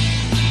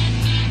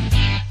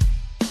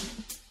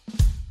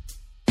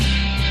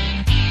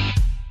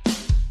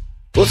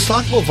 Let's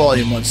talk about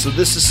Volume 1. So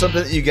this is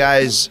something that you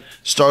guys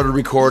started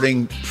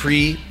recording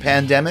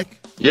pre-pandemic?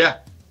 Yeah,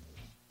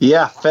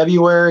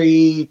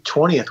 February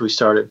 20th we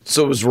started.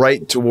 So it was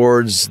right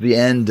towards the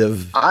end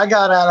of... I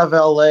got out of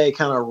LA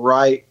kind of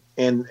right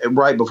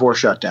before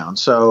shutdown.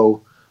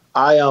 So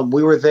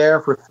we were there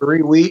for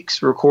 3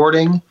 weeks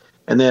recording,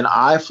 and then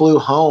I flew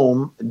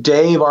home.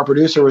 Dave, our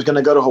producer, was going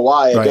to go to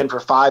Hawaii again for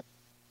 5.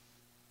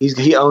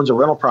 He owns a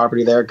rental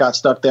property there. Got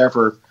stuck there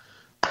for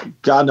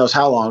God knows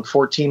how long,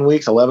 14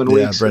 weeks, 11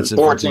 weeks. Brent said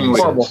 14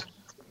 weeks.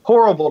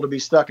 Horrible to be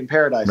stuck in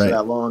paradise for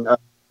that long.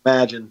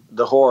 Imagine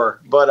the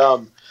horror. But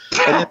and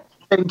then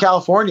in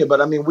California,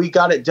 but I mean, we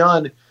got it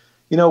done.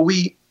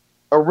 We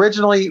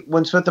originally,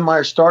 when Smith and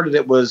Myers started,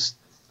 it was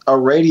a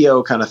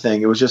radio kind of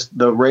thing. It was just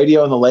the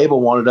radio and the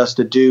label wanted us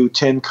to do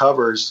 10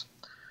 covers,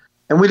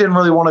 and we didn't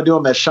really want to do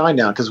them as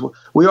Shinedown because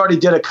we already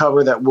did a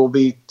cover that will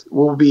be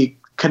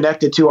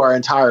connected to our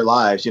entire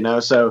lives.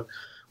 So.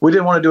 We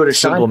didn't want to do it as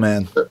Simple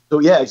Man. So,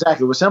 yeah,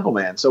 exactly. It was Simple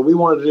Man. So we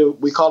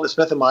called it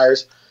Smith &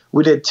 Myers.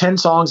 We did 10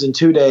 songs in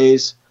 2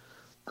 days.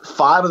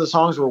 5 of the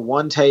songs were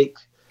one take.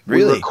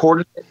 Really? We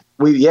recorded it.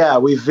 We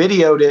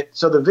videoed it.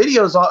 So the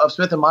videos of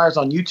Smith & Myers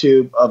on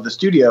YouTube of the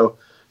studio,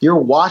 you're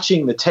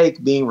watching the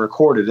take being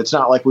recorded. It's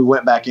not like we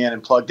went back in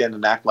and plugged in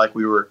and act like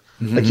we were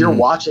like you're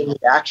watching the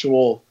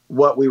actual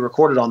what we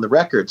recorded on the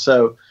record.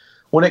 So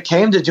when it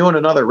came to doing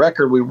another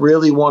record, we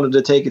really wanted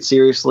to take it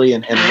seriously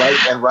and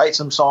write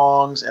some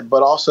songs,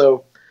 but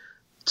also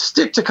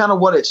stick to kind of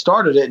what it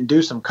started it and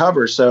do some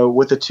covers. So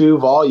with the 2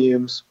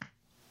 volumes,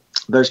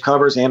 there's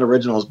covers and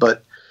originals,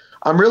 but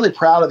I'm really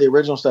proud of the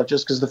original stuff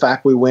just because the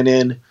fact we went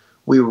in,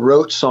 we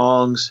wrote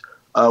songs.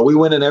 We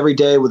went in every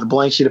day with a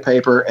blank sheet of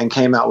paper and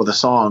came out with a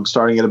song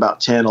starting at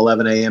about 10,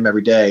 11 a.m.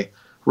 every day,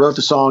 wrote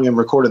the song and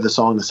recorded the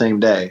song the same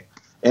day.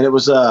 And it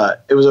was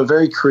a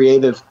very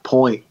creative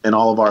point in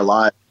all of our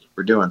lives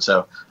we're doing.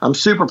 So I'm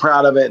super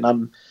proud of it. And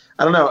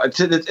I don't know,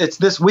 it's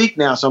this week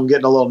now, so I'm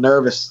getting a little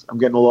nervous. I'm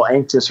getting a little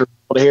anxious for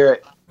people to hear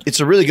it. It's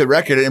a really good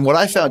record. And what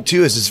I found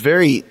too is it's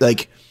very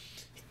like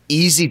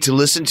easy to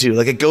listen to.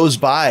 Like it goes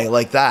by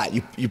like that.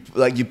 You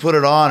put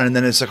it on and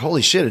then it's like,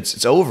 holy shit,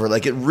 it's over.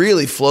 Like it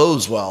really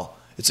flows well.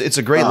 It's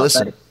a great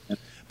listen.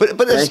 But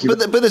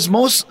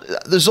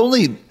there's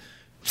only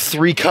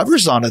 3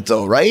 covers on it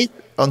though, right?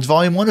 On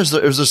volume 1, is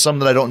there some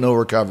that I don't know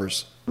were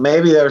covers?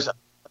 Maybe there's.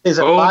 They've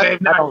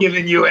not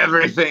given you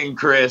everything,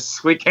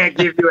 Chris. We can't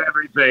give you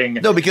everything.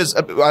 No, because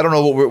I don't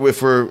know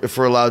if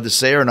we're allowed to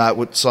say or not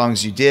what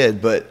songs you did,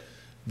 but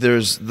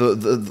there's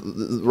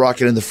the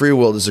Rockin' in the Free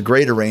World is a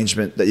great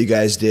arrangement that you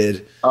guys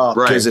did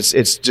because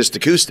it's just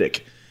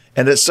acoustic,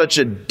 and it's such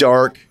a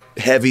dark,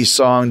 heavy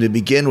song to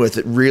begin with.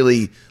 It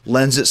really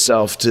lends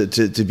itself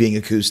to being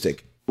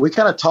acoustic. We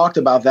kind of talked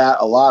about that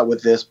a lot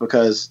with this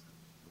because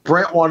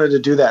Brent wanted to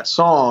do that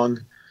song,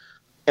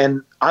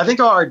 and I think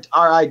our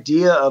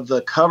idea of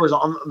the covers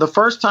on the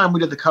first time we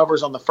did the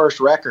covers on the first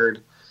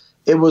record,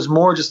 it was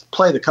more just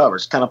play the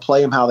covers, kind of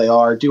play them how they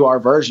are, do our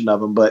version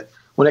of them. But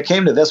when it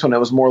came to this one, it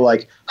was more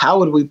like, how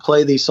would we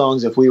play these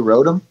songs if we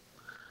wrote them?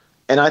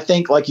 And I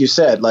think, like you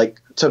said, like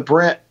to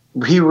Brent,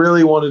 he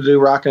really wanted to do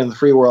Rockin' in the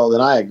Free World,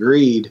 and I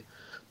agreed.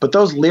 But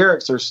those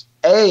lyrics are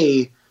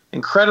A,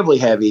 incredibly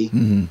heavy,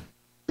 mm-hmm.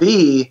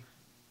 B,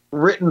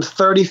 written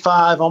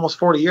 35, almost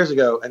 40 years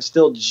ago, and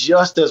still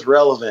just as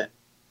relevant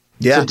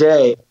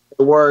today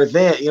were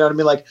then. You know what I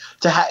mean? Like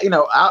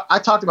I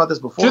talked about this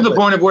before. To the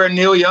point of where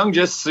Neil Young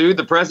just sued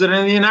the president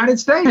of the United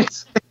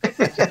States.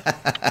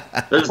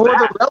 There's for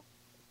the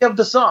relevancy of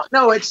the song.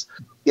 No, it's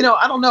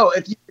I don't know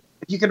if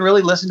you can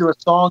really listen to a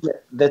song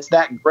that's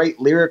that great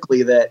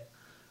lyrically that.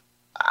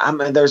 I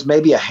mean, there's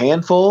maybe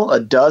a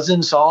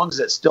dozen songs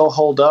that still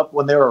hold up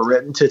when they were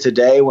written to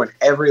today, when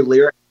every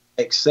lyric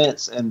makes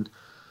sense. And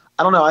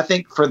I don't know. I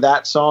think for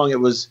that song, it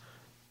was,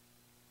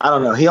 I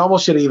don't know. He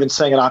almost should have even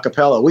sang it a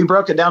cappella. We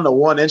broke it down to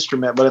one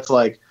instrument, but it's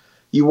like,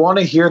 you want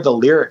to hear the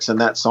lyrics in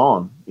that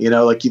song,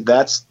 like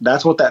that's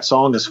what that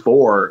song is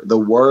for, the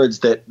words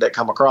that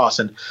come across.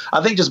 And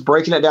I think just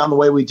breaking it down the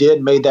way we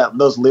did made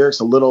those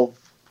lyrics a little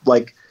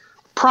like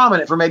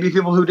prominent for maybe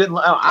people who didn't.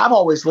 I've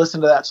always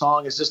listened to that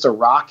song. It's just a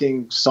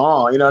rocking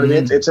song. You know what I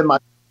mean? It's in my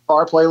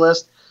car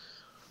playlist.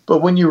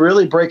 But when you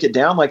really break it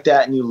down like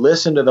that and you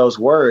listen to those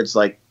words,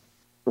 like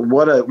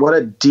what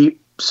a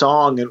deep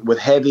song with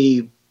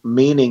heavy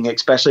meaning,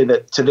 especially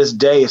that to this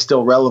day is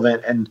still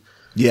relevant and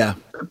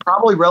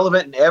probably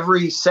relevant in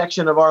every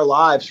section of our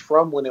lives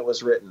from when it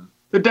was written.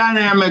 The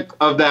dynamic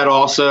of that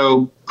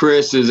also,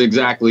 Chris, is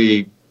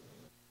exactly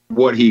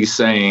what he's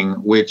saying,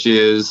 which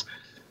is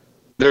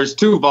there's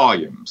 2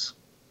 volumes.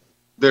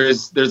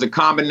 There's a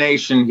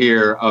combination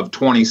here of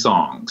 20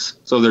 songs.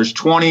 So there's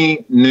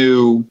 20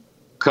 new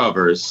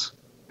covers,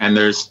 and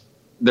there's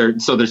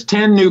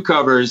 10 new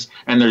covers,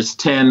 and there's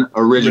 10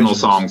 original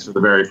songs for the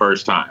very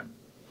first time.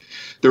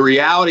 The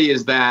reality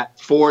is that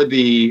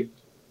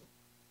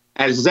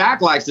as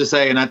Zach likes to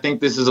say, and I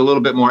think this is a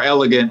little bit more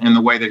elegant in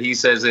the way that he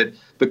says it,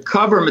 the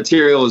cover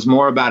material is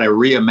more about a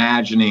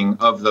reimagining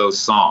of those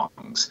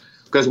songs.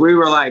 Because we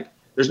were like,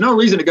 there's no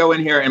reason to go in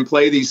here and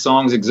play these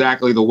songs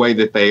exactly the way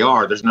that they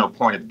are. There's no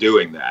point of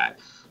doing that.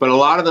 But a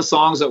lot of the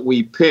songs that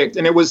we picked,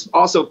 and it was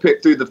also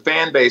picked through the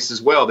fan base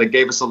as well, they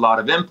gave us a lot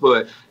of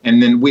input,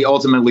 and then we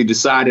ultimately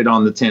decided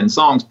on the 10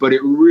 songs. But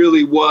it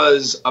really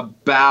was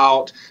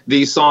about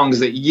these songs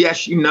that,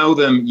 yes, you know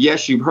them,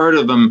 yes, you've heard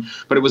of them,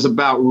 but it was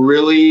about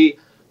really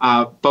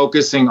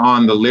focusing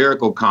on the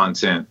lyrical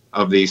content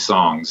of these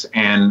songs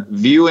and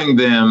viewing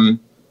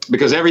them,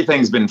 because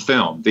everything's been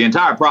filmed. The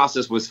entire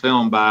process was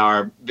filmed by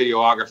our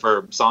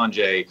videographer,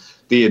 Sanjay,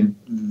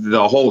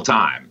 the whole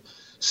time.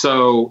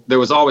 So there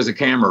was always a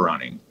camera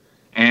running.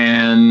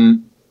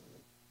 And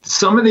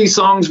some of these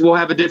songs will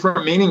have a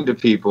different meaning to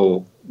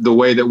people the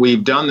way that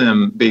we've done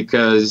them,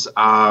 because,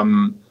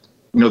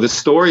 the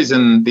stories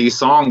in these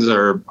songs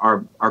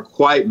are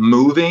quite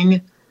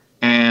moving.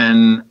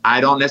 And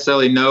I don't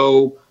necessarily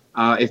know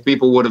if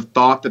people would have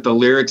thought that the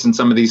lyrics in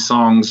some of these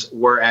songs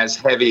were as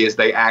heavy as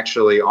they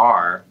actually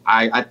are.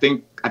 I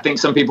think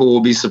some people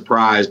will be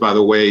surprised by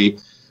the way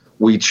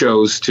we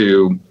chose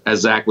to,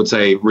 as Zach would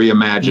say,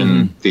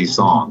 reimagine these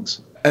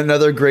songs.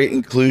 Another great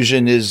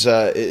inclusion is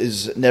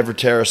Never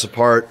Tear Us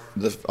Apart,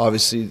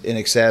 obviously In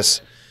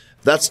Excess.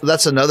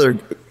 That's another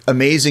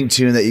amazing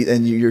tune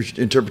and your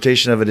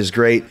interpretation of it is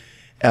great.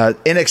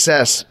 In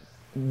Excess,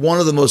 one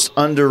of the most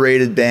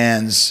underrated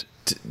bands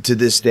to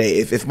this day.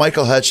 If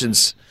Michael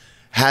Hutchence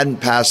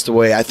hadn't passed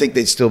away, I think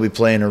they'd still be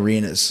playing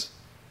arenas.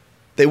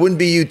 They wouldn't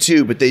be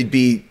U2, but they'd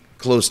be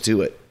close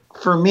to it.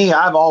 For me,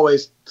 I've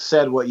always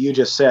said what you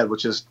just said,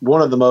 which is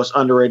one of the most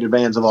underrated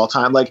bands of all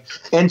time. Like,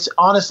 and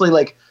honestly,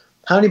 like,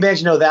 how many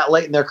bands that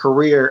late in their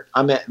career?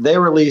 I mean, they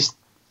released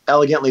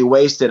Elegantly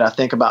Wasted, I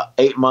think, about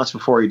 8 months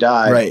before he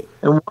died. Right.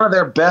 And one of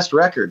their best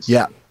records.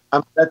 Yeah.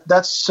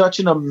 That's such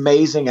an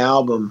amazing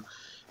album.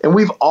 And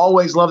we've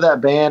always loved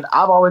that band.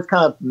 I've always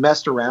kind of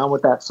messed around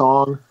with that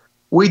song.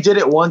 we did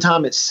it one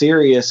time at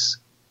Sirius,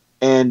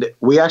 and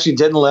we actually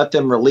didn't let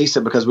them release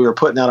it because we were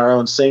putting out our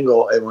own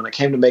single. And when it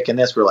came to making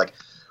this, we were like,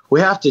 we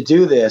have to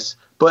do this.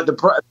 But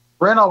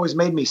Brent always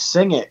made me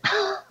sing it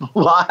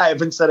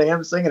live instead of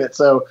him singing it.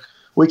 So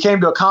we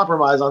came to a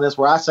compromise on this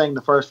where I sang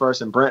the first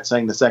verse and Brent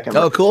sang the second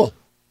verse. Oh, cool.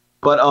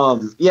 But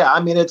yeah, I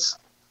mean,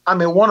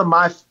 one of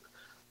my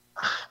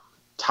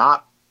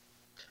top,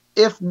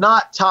 if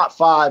not top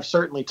 5,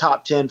 certainly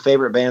top 10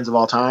 favorite bands of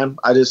all time.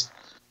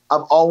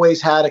 I've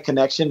always had a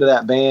connection to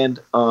that band.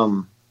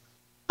 I've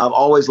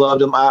always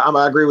loved them.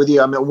 I agree with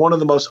you. I mean, one of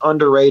the most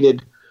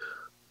underrated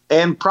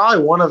and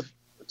probably one of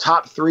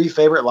top 3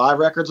 favorite live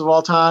records of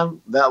all time.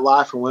 That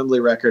Live from Wembley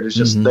record is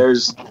just,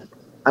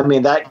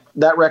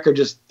 that record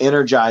just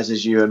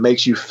energizes you and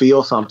makes you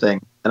feel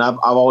something. And I've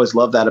always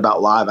loved that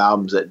about live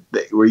albums that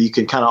where you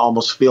can kind of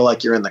almost feel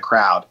like you're in the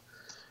crowd.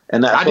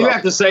 And I do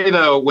have to say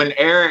though, when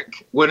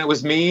it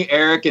was me,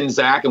 Eric and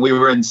Zach, and we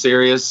were in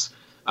Sirius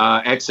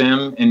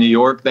XM in New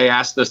York, they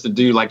asked us to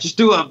do just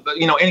do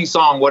any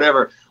song,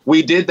 whatever.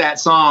 We did that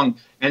song,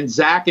 and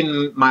Zach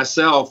and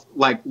myself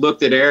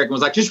looked at Eric and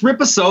was like, just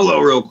rip a solo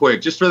real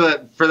quick, just for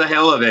the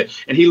hell of it.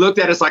 And he looked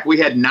at us like we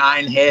had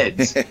 9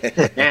 heads.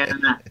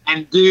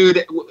 and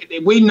dude,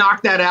 we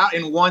knocked that out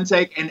in one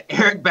take, and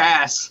Eric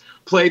Bass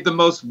played the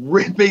most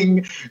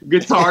ripping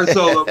guitar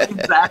solo. Me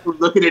and Zach were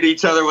looking at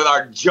each other with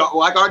our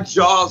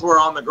jaws were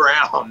on the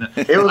ground.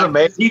 It was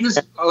amazing. He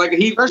just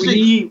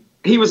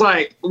he was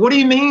like, "What do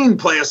you mean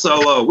play a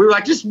solo?" We were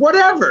like, "Just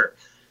whatever."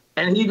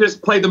 And he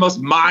just played the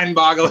most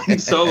mind-boggling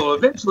solo.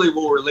 Eventually,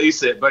 we'll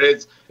release it, but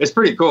it's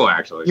pretty cool,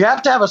 actually. You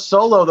have to have a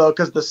solo though,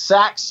 because the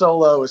sax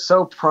solo is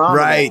so prominent.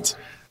 Right.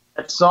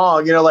 That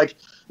song,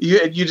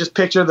 you just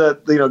picture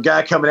the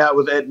guy coming out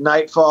at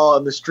nightfall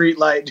and the street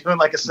light doing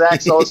a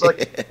sax solo. So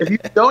if you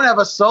don't have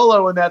a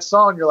solo in that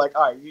song, you're like,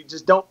 all right, you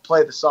just don't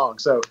play the song.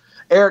 So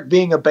Eric,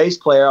 being a bass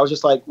player, I was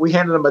just like, we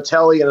handed him a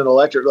telly and an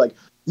electric,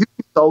 you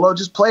solo,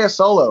 just play a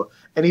solo,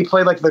 and he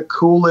played the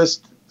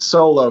coolest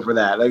solo for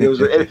that.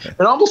 It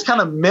almost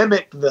kind of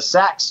mimicked the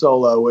sax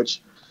solo,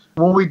 which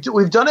when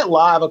we've done it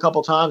live a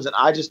couple times, and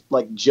I just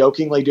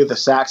jokingly do the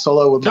sax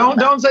solo with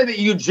don't say that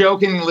you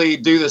jokingly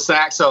do the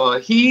sax solo.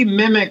 He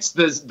mimics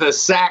the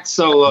sax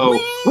solo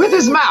with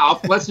his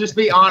mouth. Let's just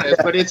be honest,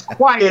 but it's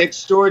quite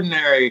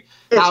extraordinary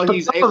how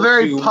he's able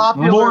to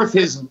morph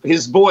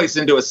his voice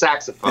into a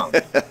saxophone.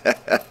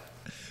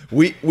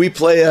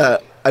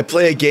 I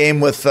play a game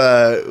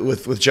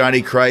with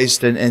Johnny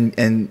Christ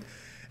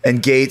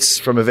and Gates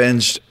from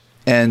Avenged,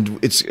 and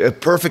it's a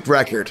perfect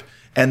record.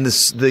 And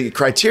the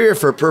criteria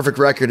for a perfect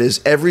record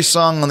is every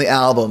song on the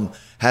album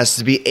has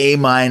to be A-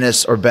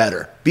 or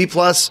better. B+,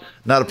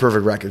 not a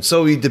perfect record.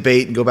 So we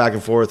debate and go back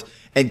and forth.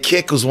 And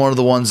Kick was one of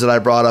the ones that I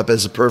brought up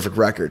as a perfect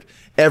record.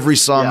 Every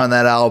song on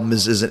that album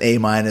is an A-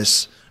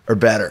 or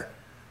better.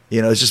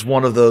 It's just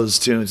one of those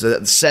tunes.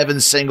 7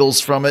 singles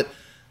from it,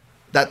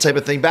 that type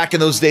of thing. Back in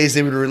those days,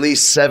 they would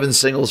release 7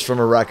 singles from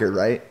a record,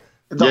 right?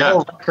 The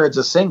whole record's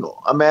a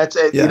single. I mean,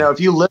 if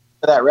you listen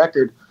to that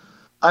record,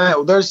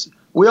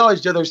 we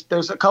always do.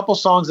 There's a couple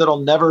songs that'll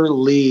never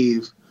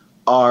leave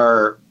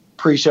our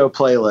pre-show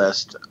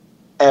playlist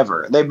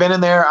ever. They've been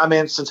in there. I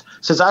mean, since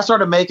I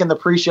started making the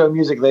pre-show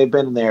music, they've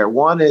been in there.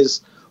 One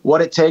is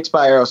 "What It Takes"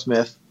 by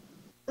Aerosmith.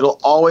 It'll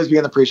always be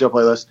in the pre-show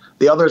playlist.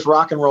 The other is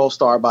 "Rock and Roll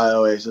Star" by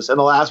Oasis, and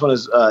the last one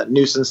is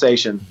 "New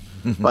Sensation"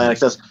 by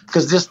NXS.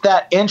 Because just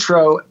that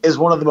intro is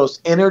one of the most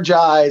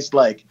energized.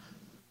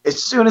 As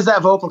soon as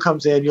that vocal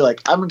comes in, you're like,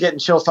 I'm getting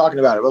chills talking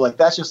about it. But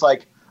that's just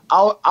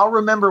I'll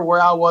remember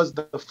where I was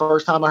the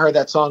first time I heard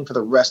that song for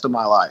the rest of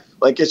my life.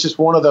 It's just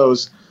one of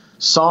those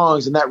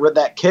songs, and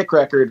that Kick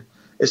record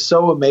is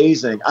so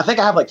amazing. I think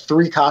I have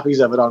 3 copies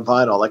of it on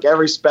vinyl,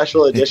 every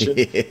special edition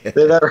they've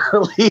ever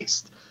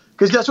released.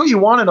 Because that's what you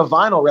want in a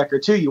vinyl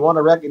record too. You want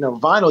a record,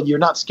 vinyl. You're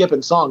not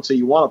skipping songs, so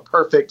you want a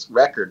perfect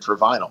record for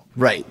vinyl.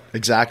 Right,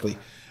 exactly.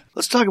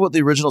 Let's talk about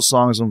the original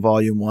songs on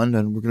Volume 1,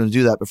 and we're going to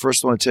do that. But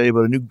first, I want to tell you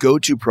about a new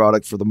go-to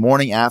product for the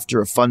morning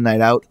after a fun night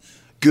out,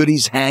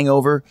 Goodies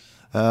Hangover.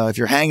 If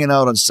you're hanging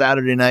out on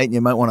Saturday night, you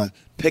might want to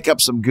pick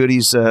up some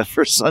goodies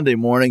for Sunday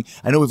morning.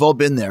 I know we've all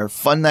been there.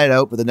 Fun night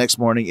out, but the next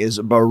morning is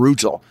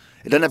brutal.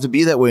 It doesn't have to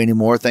be that way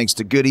anymore thanks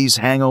to Goodies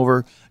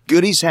Hangover.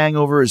 Goodies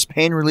Hangover is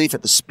pain relief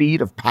at the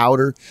speed of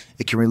powder.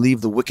 It can relieve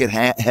the wicked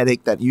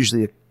headache that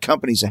usually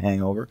accompanies a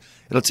hangover.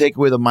 It'll take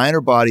away the minor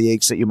body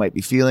aches that you might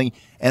be feeling,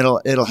 and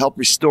it'll help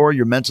restore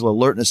your mental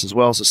alertness as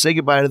well. So say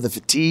goodbye to the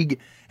fatigue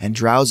and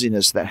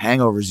drowsiness that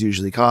hangovers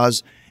usually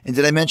cause. And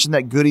did I mention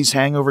that Goodies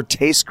Hangover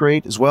tastes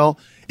great as well?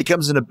 It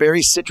comes in a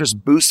berry citrus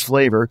boost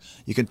flavor.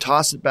 You can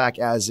toss it back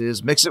as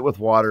is, mix it with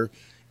water.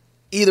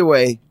 Either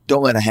way,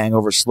 don't let a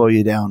hangover slow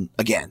you down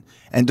again.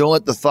 And don't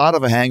let the thought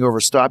of a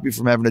hangover stop you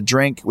from having a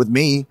drink with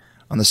me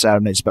on the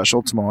Saturday Night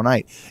Special tomorrow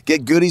night.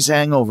 Get Goodies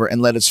Hangover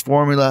and let its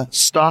formula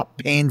stop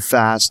pain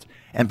fast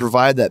and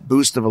provide that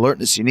boost of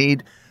alertness you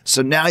need.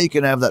 So now you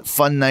can have that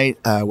fun night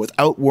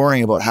without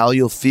worrying about how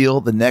you'll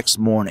feel the next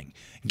morning.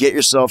 Get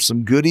yourself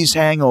some Goodies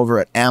Hangover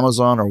at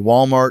Amazon or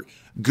Walmart.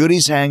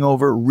 Goodies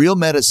Hangover, real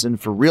medicine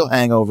for real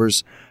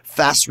hangovers,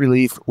 fast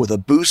relief with a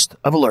boost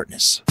of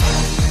alertness.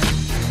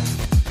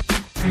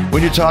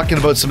 When you're talking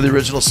about some of the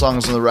original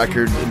songs on the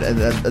record,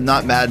 and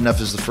Not Mad Enough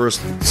is the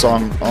first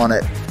song on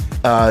it,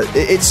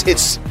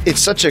 it's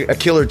such a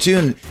killer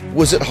tune.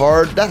 Was it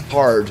hard? Not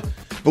hard,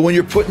 but when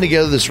you're putting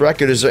together this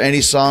record, is there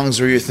any songs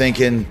where you're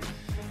thinking,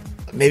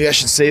 maybe I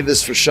should save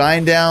this for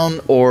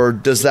Shinedown, or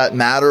does that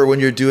matter when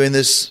you're doing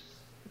this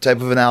type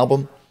of an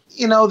album?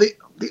 You know, the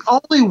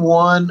only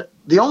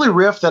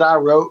riff that I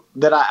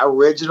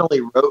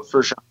originally wrote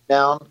for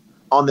Shinedown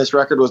on this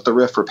record was the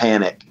riff for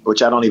Panic,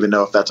 which I don't even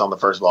know if that's on the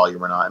first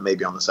volume or not. It may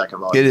be on the second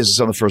volume. It is. It's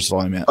on the first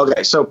volume, yeah.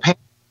 Okay, so Panic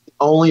is the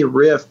only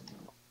riff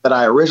that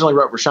I originally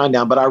wrote for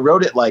Shinedown, but I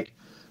wrote it like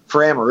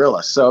for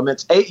Amaryllis. So I mean,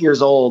 it's 8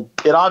 years old.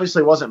 It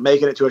obviously wasn't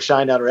making it to a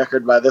Shinedown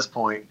record by this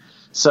point.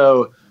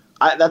 So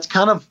that's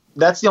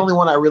the only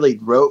one I really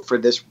wrote for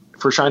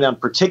Shinedown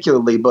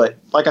particularly. But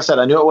like I said,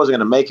 I knew it wasn't going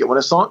to make it. When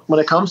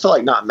it comes to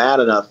like Not Mad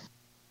Enough,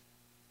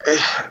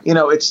 you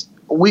know,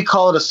 we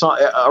call it a song,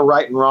 a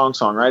right and wrong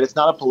song, right? It's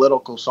not a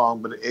political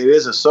song, but it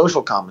is a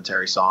social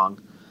commentary song.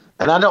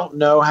 And I don't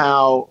know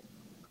how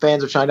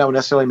fans of Shinedown would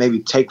necessarily maybe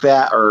take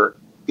that, or,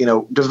 you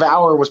know,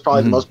 Devour was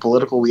probably the most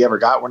political we ever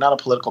got. We're not a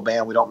political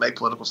band. We don't make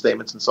political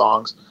statements in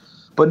songs.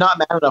 But Not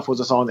Mad Enough was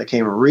a song that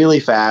came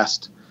really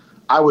fast.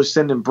 I was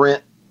sending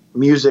Brent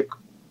music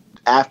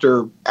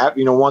after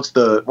you know, once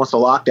the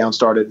lockdown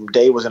started and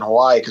Dave was in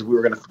Hawaii because we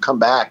were going to come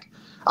back.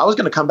 I was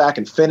going to come back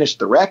and finish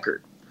the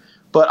record.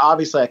 But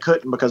obviously I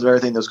couldn't because of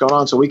everything that was going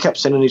on. So we kept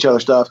sending each other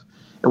stuff.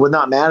 And with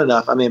Not Mad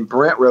Enough, I mean,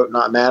 Brent wrote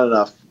Not Mad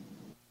Enough.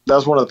 That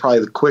was one of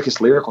probably the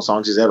quickest lyrical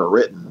songs he's ever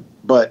written.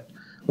 But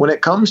when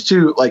it comes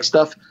to like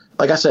stuff,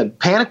 like I said,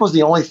 Panic was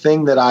the only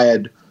thing that I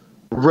had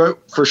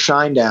wrote for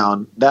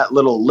Shinedown. That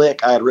little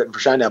lick I had written for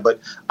Shinedown. But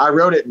I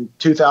wrote it in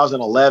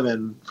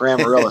 2011 for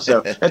Amaryllis.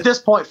 So at this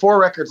point, 4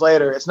 records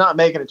later, it's not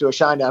making it to a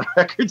Shinedown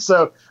record.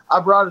 So I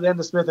brought it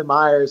into Smith &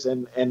 Myers,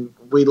 and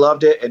we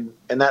loved it, and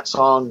that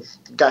song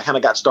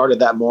got started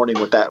that morning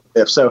with that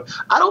riff. So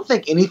I don't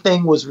think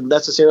anything was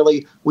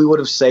necessarily we would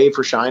have saved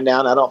for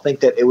Shinedown. I don't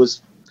think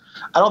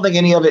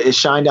any of it is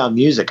Shinedown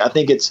music. I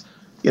think it's,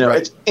 you know,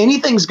 right. It's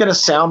anything's going to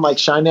sound like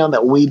Shinedown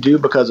that we do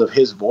because of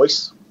his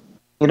voice.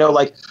 You know,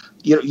 like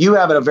you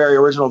have a very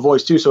original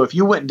voice too. So if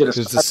you went and did a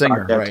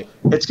singer, project,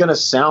 right, it's going to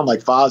sound like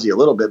Fozzy a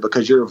little bit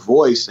because your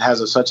voice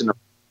has such an.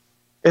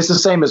 It's the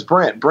same as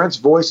Brent. Brent's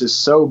voice is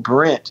so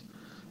Brent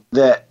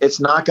that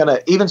it's not going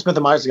to – even Smith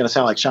 & Myers is going to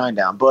sound like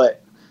Shinedown.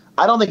 But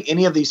I don't think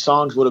any of these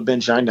songs would have been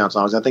Shinedown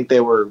songs. I think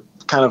they were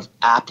kind of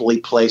aptly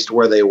placed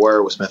where they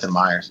were with Smith &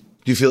 Myers.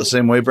 Do you feel the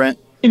same way, Brent?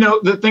 You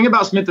know, the thing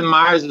about Smith &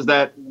 Myers is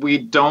that we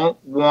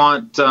don't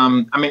want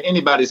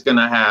anybody's going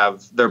to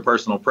have their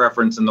personal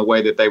preference in the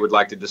way that they would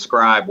like to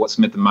describe what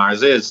Smith &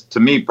 Myers is. To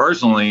me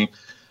personally,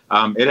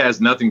 it has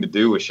nothing to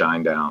do with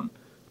Shinedown.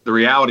 The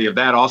reality of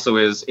that also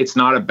is it's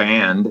not a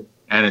band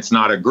and it's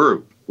not a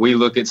group. We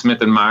look at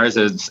Smith & Myers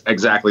as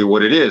exactly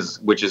what it is,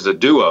 which is a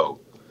duo.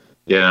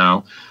 You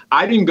know,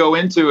 I didn't go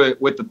into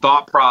it with the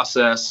thought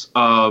process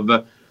of,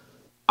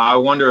 I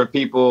wonder if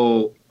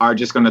people are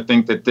just going to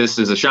think that this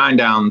is a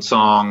Shinedown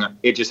song.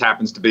 It just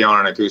happens to be on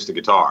an acoustic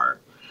guitar.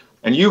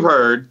 And you've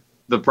heard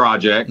the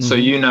project, so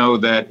you know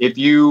that if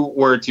you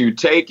were to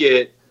take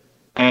it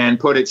and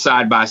put it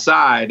side by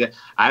side,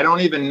 I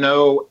don't even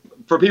know,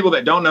 for people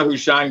that don't know who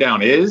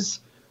Shinedown is,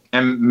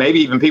 and maybe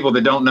even people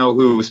that don't know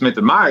who Smith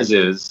 & Myers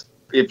is,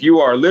 if you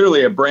are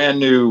literally a brand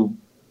new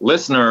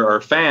listener or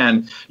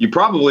fan, you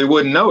probably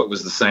wouldn't know it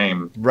was the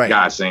same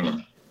guy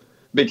singing.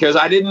 Because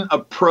I didn't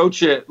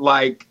approach it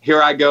like,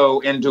 here I go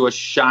into a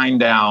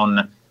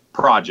Shinedown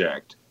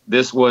project.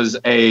 This was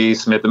a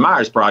Smith &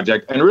 Myers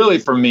project. And really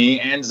for me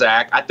and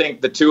Zach, I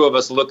think the two of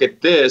us look at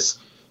this,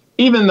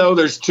 even though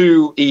there's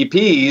 2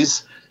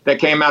 EPs that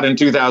came out in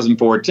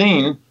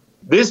 2014,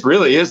 this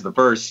really is the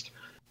first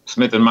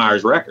Smith &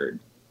 Myers record.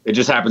 It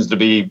just happens to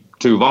be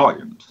 2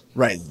 volumes.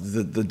 Right,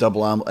 the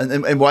double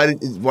album. And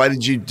why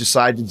did you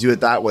decide to do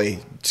it that way,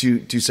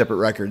 two separate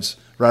records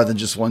rather than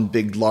just one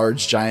big,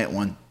 large, giant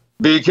one?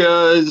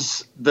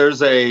 Because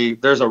there's a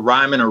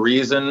rhyme and a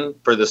reason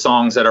for the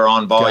songs that are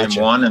on volume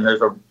 1,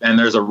 and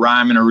there's a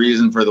rhyme and a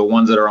reason for the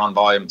ones that are on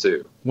volume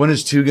 2. When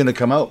is 2 going to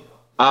come out?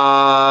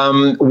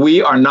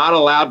 We are not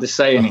allowed to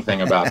say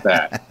anything about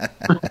that.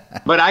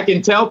 But I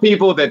can tell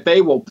people that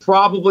they will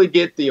probably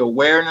get the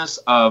awareness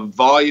of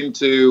volume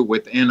 2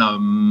 within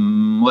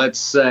let's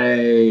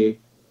say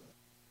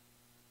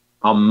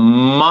a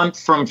month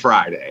from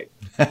Friday.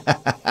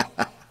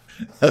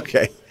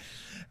 Okay.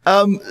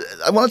 I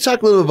want to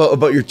talk a little bit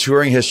about your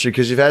touring history,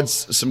 because you've had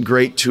some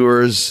great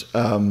tours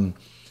and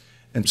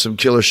some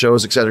killer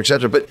shows, et cetera, et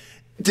cetera. But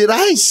did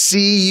I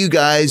see you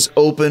guys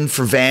open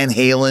for Van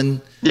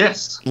Halen?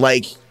 Yes.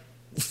 Like,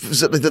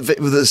 was it like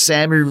the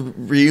Sammy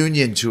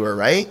reunion tour,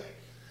 right?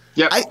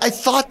 Yeah. I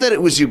thought that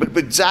it was you,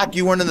 but Zach,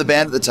 you weren't in the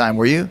band at the time,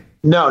 were you?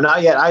 No,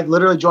 not yet. I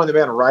literally joined the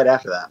band right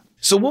after that.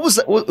 So what was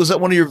that? Was that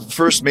one of your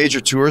first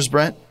major tours,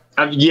 Brent?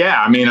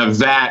 Yeah, I mean, of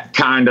that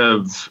kind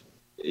of,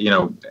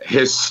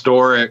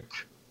 historic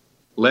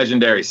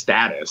legendary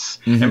status.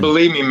 And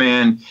believe me,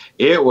 man,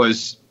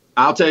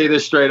 I'll tell you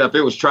this straight up,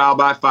 it was trial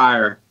by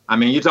fire. I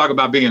mean, you talk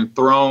about being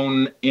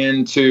thrown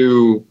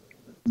into,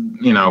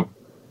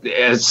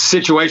 a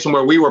situation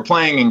where we were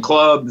playing in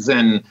clubs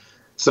and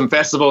some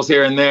festivals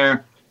here and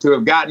there, to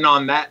have gotten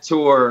on that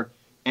tour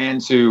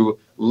and to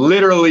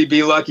literally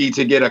be lucky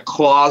to get a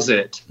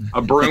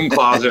broom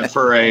closet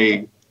for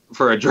a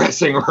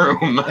dressing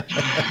room.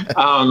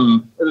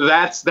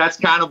 That's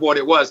kind of what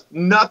it was.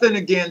 Nothing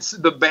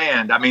against the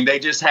band. I mean, they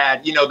just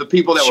had, the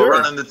people that were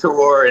running the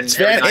tour and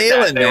Van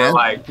Halen, they were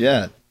like,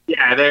 yeah,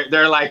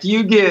 they're like,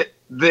 you get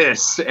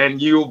this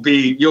and you'll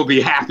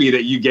be happy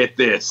that you get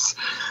this.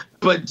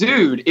 But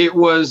dude, it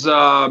was,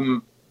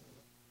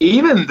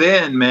 even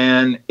then,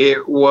 man,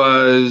 it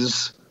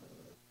was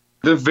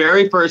the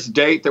very first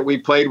date that we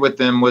played with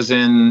them was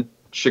in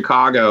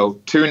Chicago,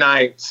 2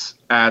 nights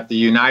at the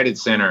United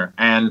Center.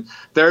 And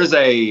there's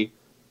a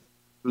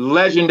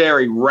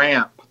legendary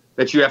ramp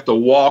that you have to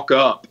walk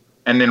up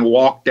and then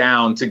walk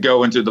down to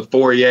go into the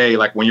foyer,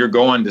 like when you're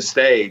going to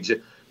stage.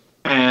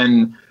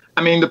 And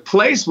I mean, the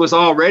place was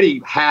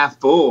already half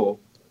full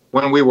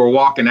when we were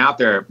walking out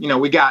there.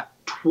 We got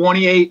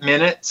 28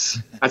 minutes.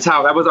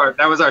 That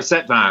was our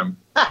set time.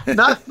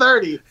 Not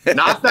 30.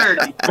 Not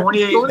 30.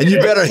 28. And you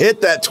better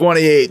hit that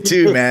 28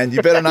 too, man.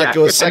 You better not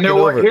go a second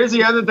over. Here's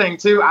the other thing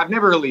too. I've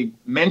never really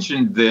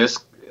mentioned this,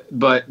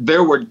 but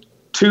there were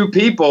 2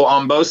 people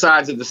on both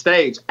sides of the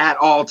stage at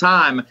all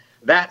time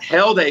that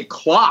held a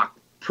clock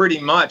pretty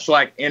much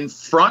like in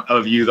front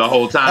of you the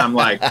whole time,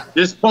 like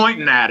just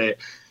pointing at it.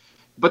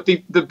 But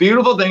the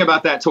beautiful thing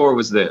about that tour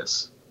was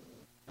this.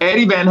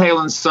 Eddie Van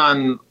Halen's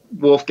son,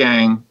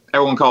 Wolfgang,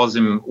 everyone calls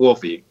him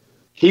Wolfie.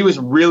 He was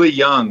really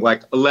young,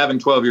 like 11,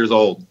 12 years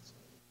old.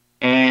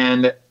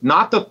 And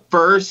not the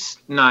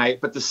first night,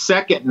 but the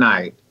second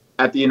night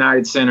at the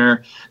United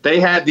Center, they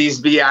had these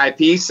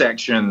VIP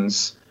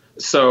sections.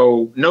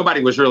 So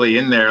nobody was really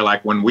in there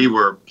like when we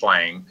were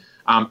playing.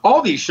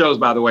 All these shows,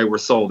 by the way, were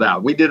sold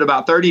out. We did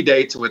about 30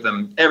 dates with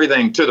them,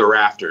 everything to the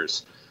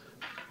rafters.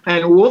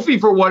 And Wolfie,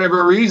 for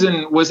whatever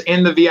reason, was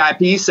in the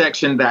VIP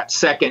section that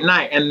second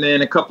night. And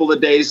then a couple of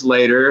days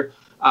later,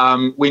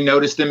 we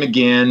noticed him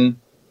again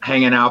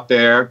hanging out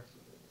there.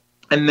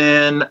 And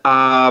then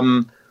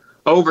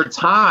over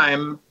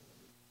time,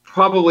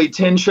 probably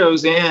 10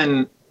 shows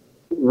in,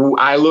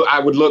 I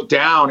would look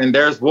down and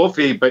there's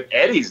Wolfie, but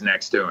Eddie's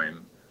next to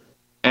him.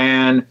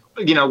 And,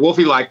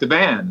 Wolfie liked the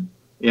band,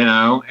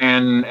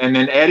 and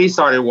then Eddie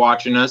started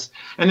watching us,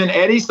 and then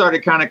Eddie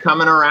started kind of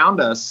coming around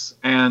us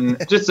and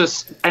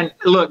and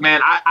look,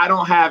 man, I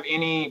don't have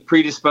any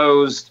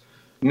predisposed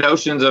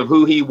notions of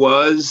who he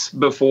was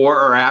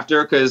before or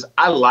after, because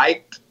I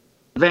liked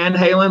Van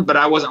Halen, but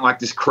I wasn't like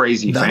this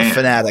crazy Not fan. a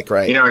fanatic,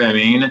 right? You know what I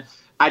mean?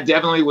 I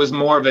definitely was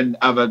more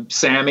of a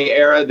Sammy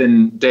era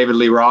than David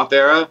Lee Roth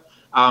era.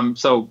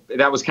 So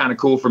that was kind of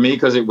cool for me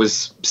because it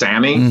was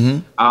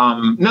Sammy.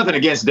 Nothing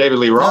against David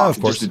Lee Roth,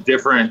 of course. just a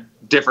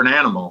different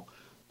animal.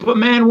 But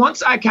man,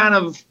 once I kind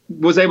of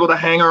was able to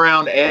hang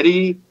around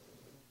Eddie,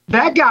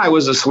 that guy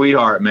was a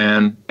sweetheart,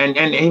 man.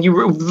 And you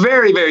were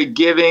very, very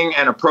giving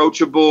and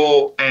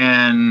approachable.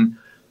 And,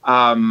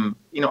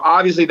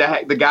 obviously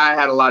the guy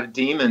had a lot of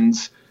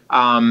demons.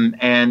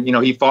 And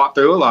he fought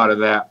through a lot of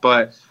that.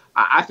 But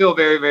I feel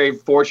very, very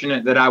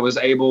fortunate that I was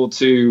able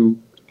to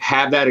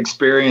have that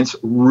experience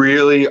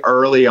really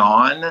early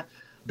on,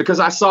 because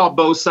I saw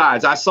both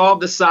sides. I saw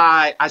the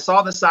side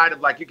of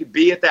like, you could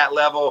be at that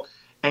level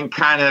and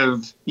kind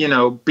of,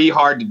 be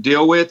hard to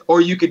deal with,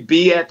 or you could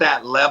be at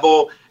that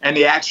level and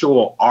the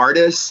actual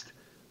artist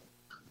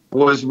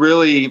was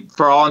really,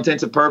 for all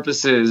intents and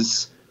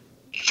purposes,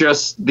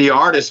 just the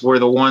artists were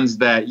the ones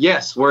that,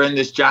 yes, we're in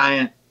this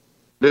giant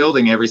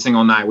building every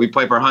single night. We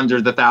play for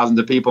hundreds of thousands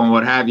of people and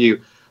what have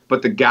you.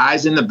 But the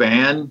guys in the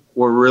band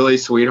were really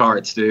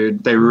sweethearts,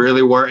 dude. They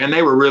really were. And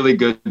they were really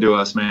good to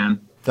us,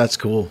 man. That's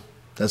cool.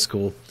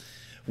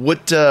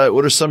 What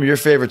are some of your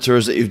favorite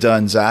tours that you've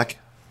done, Zach,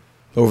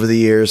 over the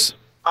years?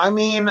 I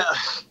mean,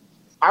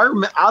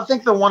 I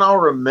think the one I'll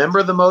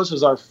remember the most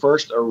was our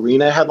first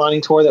arena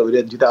headlining tour that we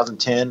did in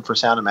 2010 for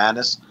Sound of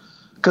Madness.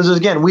 Because,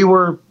 again, we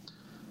were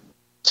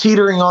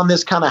teetering on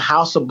this kind of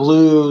House of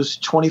Blues,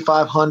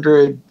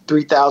 2,500,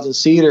 3,000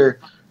 seater.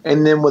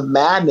 And then with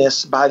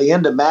Madness, by the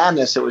end of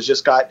Madness, it was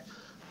just got,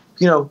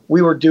 they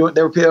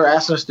were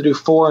asking us to do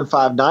 4 and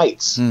 5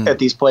 nights at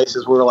these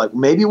places. We were like,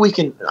 maybe we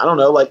can, I don't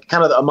know, like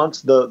kind of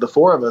amongst the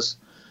 4 of us,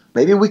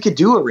 maybe we could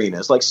do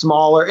arenas, like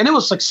smaller. And it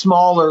was like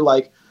smaller,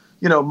 like,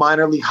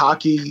 minor league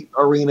hockey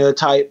arena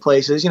type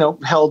places,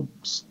 held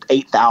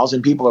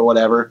 8,000 people or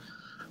whatever.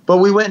 But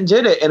we went and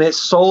did it, and it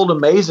sold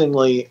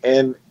amazingly.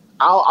 And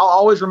I'll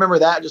always remember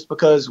that just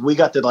because we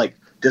got to, like,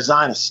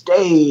 design a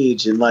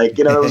stage and, like,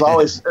 it was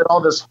always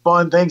all this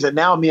fun things that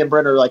now me and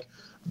Brent are, like,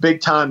 big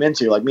time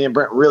into. Like, me and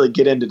Brent really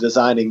get into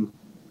designing,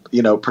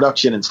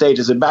 production and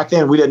stages. And back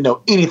then we didn't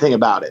know anything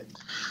about it.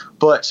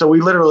 But so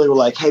we literally were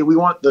like, hey, we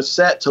want the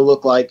set to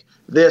look like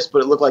this,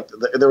 but it looked like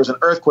there was an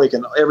earthquake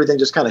and everything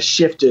just kind of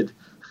shifted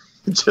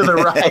to the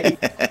right.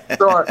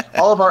 So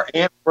all of our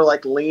amps were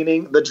like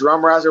leaning. The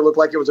drum riser looked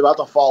like it was about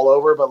to fall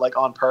over, but like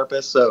on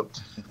purpose. So,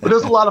 but it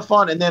was a lot of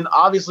fun. And then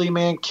obviously,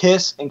 man,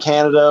 Kiss in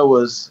Canada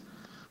was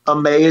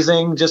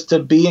amazing. Just to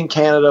be in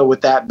Canada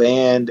with that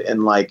band,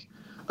 and like,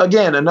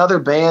 again, another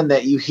band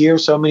that you hear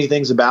so many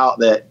things about,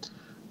 that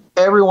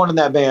everyone in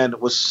that band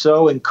was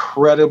so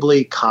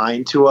incredibly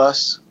kind to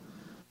us.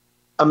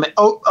 I mean,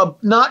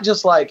 not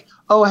just like,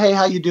 oh, hey,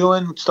 how you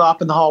doing?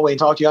 Stop in the hallway and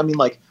talk to you. I mean,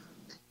 like,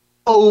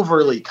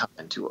 overly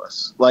kind to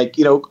us. Like,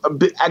 you know,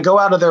 go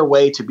out of their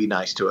way to be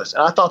nice to us.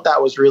 And I thought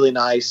that was really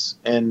nice.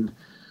 And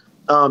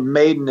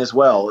Maiden as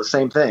well, the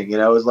same thing. You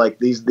know, it was like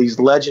these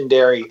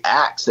legendary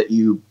acts that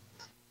you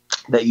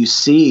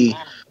see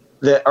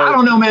that are, I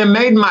don't know, man.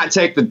 Maiden might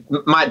take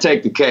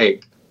the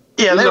cake.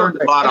 Yeah, they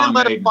learned a lot on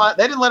Maiden.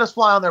 They didn't let us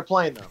fly on their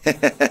plane though.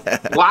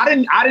 Well,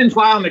 I didn't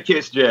fly on the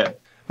Kiss jet.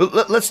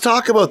 But let's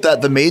talk about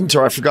that, the Maiden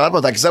tour. I forgot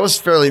about that because that was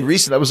fairly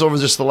recent. That was over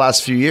just the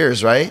last few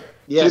years, right?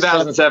 Yes,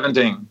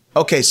 2017.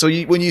 Okay, so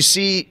when you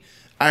see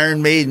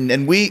Iron Maiden,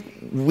 and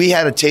we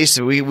had a taste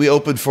of it. We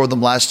opened for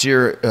them last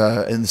year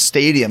in the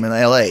stadium in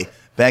LA,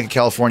 Bank of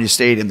California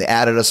Stadium. They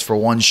added us for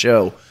one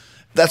show.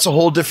 That's a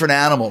whole different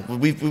animal.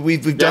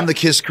 We've done the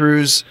Kiss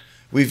cruise.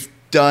 We've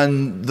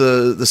done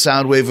the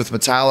Soundwave with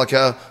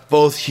Metallica.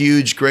 Both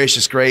huge,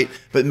 gracious, great.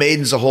 But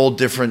Maiden's a whole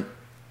different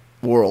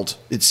world,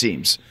 it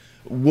seems.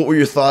 What were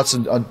your thoughts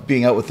on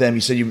being out with them?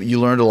 You said you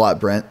learned a lot,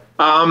 Brent.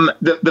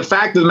 The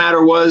fact of the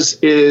matter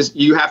is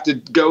you have to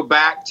go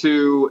back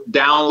to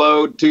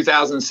Download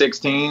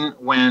 2016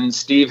 when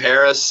Steve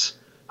Harris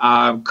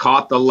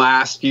caught the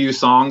last few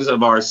songs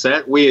of our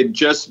set. We had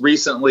just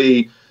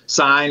recently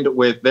signed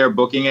with their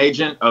booking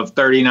agent of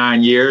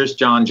 39 years,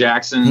 John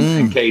Jackson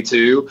and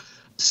K2.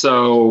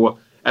 So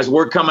as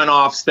we're coming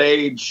off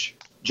stage,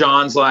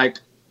 John's like,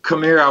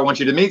 come here, I want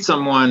you to meet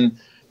someone.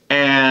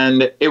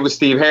 And it was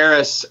Steve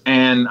Harris.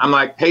 And I'm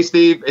like, hey,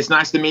 Steve, it's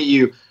nice to meet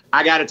you.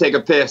 I got to take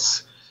a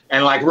piss,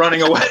 and like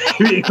running away,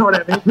 you know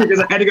what I mean? Because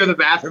I had to go to the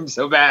bathroom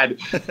so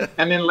bad.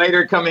 And then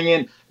later coming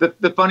in,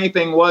 the funny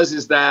thing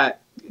is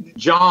that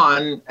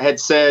John had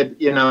said,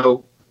 you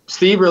know,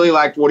 Steve really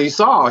liked what he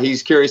saw.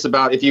 He's curious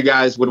about if you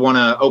guys would want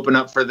to open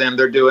up for them.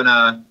 They're doing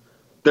a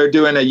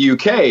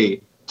UK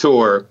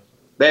tour.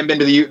 They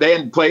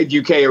hadn't played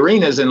UK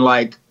arenas in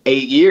like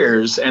 8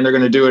 years, and they're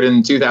going to do it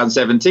in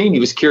 2017. He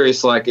was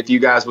curious, like, if you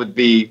guys would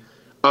be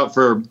up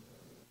for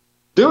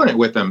doing it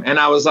with them. And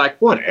I was like,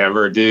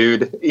 whatever,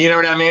 dude. You know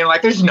what I mean?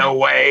 Like, there's no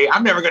way.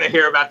 I'm never going to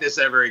hear about this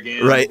ever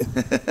again. Right.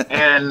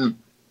 And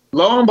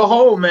lo and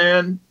behold,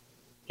 man,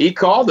 he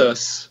called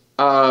us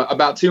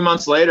about 2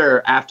 months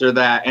later after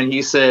that. And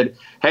he said,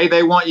 hey,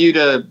 they want you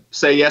to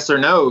say yes or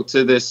no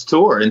to this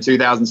tour in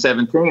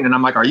 2017. And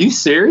I'm like, are you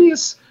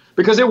serious?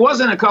 Because it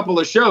wasn't a couple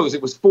of shows.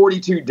 It was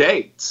 42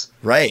 dates.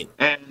 Right.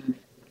 And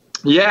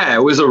yeah,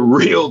 it was a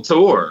real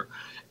tour.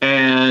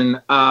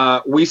 And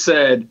we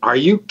said, are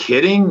you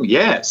kidding?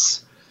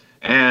 Yes.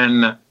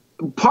 And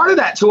part of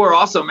that tour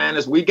also, man,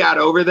 is we got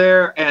over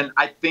there. And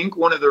I think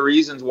one of the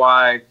reasons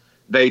why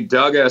they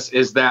dug us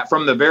is that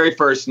from the very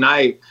first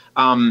night,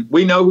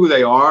 we know who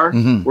they are.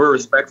 Mm-hmm. We're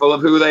respectful of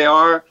who they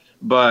are.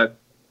 But,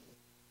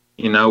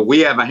 you know,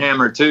 we have a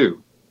hammer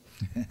too.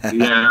 You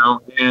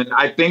know, and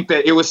I think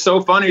that it was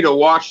so funny to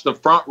watch the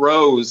front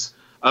rows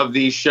of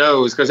these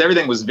shows, because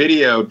everything was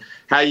videoed,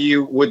 how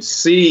you would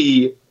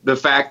see the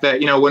fact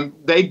that, you know, when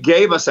they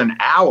gave us an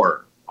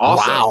hour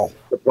also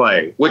to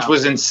play, which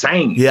was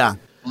insane. Yeah.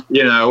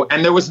 You know,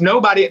 and there was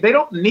nobody, they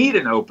don't need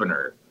an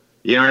opener.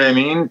 You know what I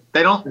mean?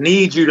 They don't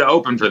need you to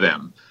open for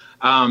them.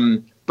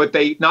 But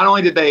they, not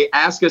only did they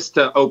ask us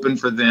to open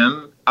for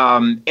them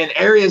in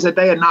areas that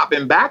they had not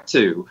been back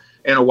to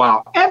in a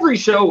while. Every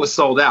show was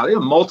sold out. There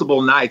were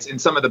multiple nights in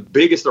some of the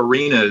biggest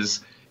arenas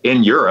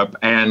in Europe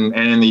and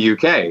in the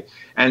UK.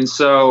 And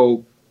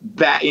so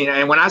that, you know,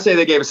 and when I say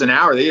they gave us an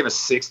hour, they gave us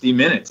 60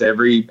 minutes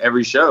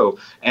every show.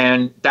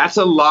 And that's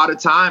a lot of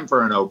time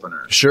for an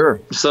opener.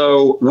 Sure.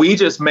 So we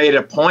just made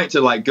a point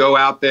to like go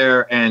out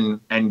there and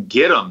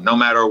get them no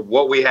matter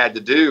what we had to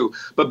do,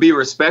 but be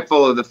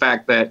respectful of the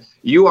fact that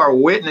you are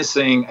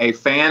witnessing a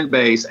fan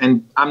base.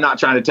 And I'm not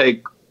trying to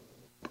take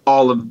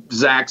all of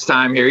Zach's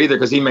time here either,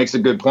 because he makes a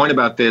good point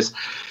about this.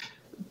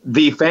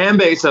 The fan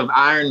base of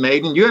Iron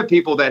Maiden, you have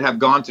people that have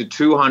gone to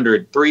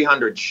 200,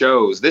 300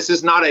 shows. This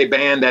is not a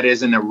band that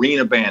is an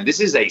arena band. This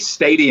is a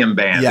stadium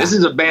band. Yeah. This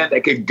is a band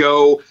that could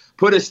go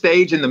put a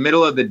stage in the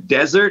middle of the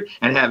desert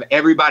and have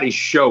everybody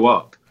show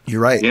up.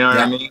 You're right. You know what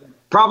I mean?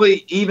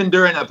 Probably even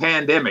during a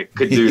pandemic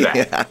could do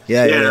that.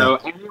 Yeah. You know,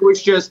 and it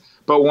was just,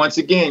 but once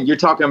again, you're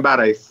talking about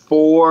a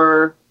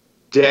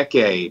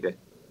 4-decade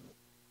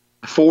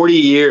 40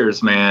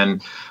 years,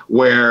 man,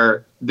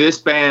 where this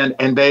band,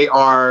 and they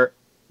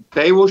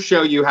will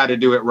show you how to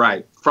do it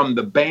right. From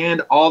the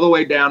band all the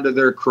way down to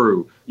their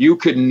crew. You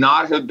could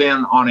not have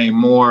been on a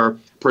more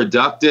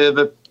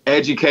productive,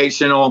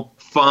 educational,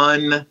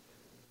 fun,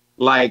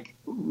 like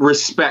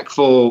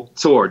respectful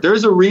tour.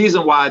 There's a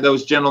reason why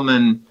those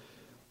gentlemen,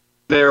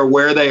 they're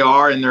where they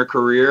are in their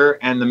career,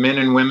 and the men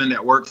and women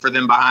that work for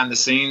them behind the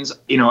scenes,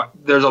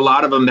 there's a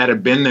lot of them that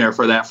have been there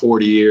for that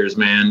 40 years,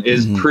 man,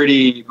 is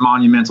pretty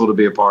monumental to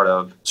be a part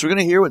of. So we're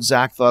going to hear what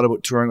Zach thought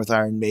about touring with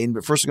Iron Maiden,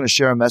 but first we're going to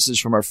share a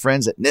message from our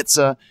friends at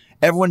NHTSA.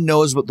 Everyone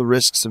knows about the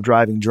risks of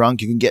driving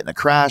drunk. You can get in a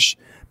crash,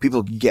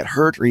 people can get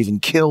hurt or even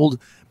killed.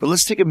 But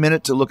let's take a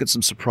minute to look at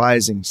some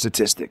surprising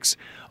statistics.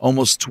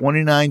 Almost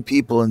 29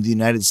 people in the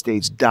United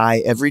States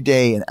die every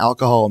day in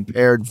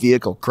alcohol-impaired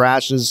vehicle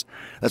crashes.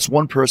 That's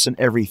one person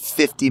every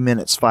 50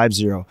 minutes,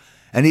 50.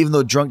 And even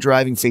though drunk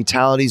driving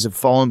fatalities have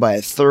fallen by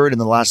a third in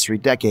the last 3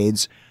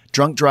 decades,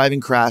 drunk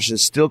driving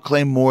crashes still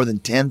claim more than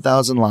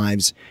 10,000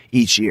 lives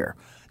each year.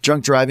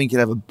 Drunk driving can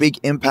have a big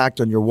impact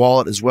on your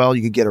wallet as well.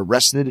 You could get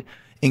arrested,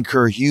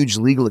 incur huge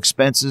legal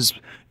expenses,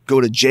 go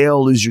to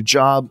jail, lose your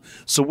job.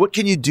 So what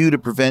can you do to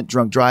prevent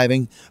drunk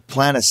driving?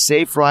 Plan a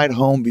safe ride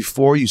home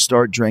before you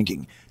start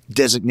drinking.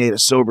 Designate a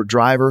sober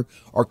driver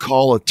or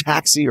call a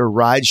taxi or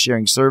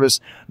ride-sharing service.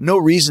 No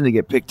reason to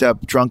get picked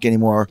up drunk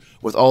anymore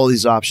with all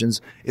these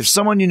options. If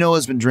someone you know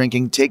has been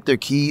drinking, take their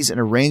keys and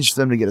arrange for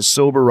them to get a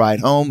sober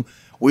ride home.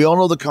 We all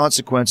know the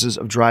consequences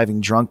of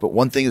driving drunk, but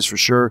one thing is for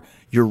sure,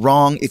 you're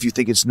wrong if you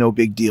think it's no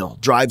big deal.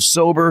 Drive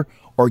sober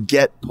or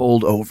get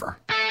pulled over.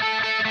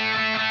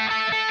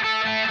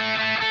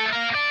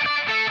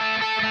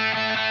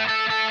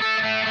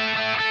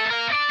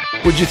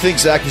 What'd you think,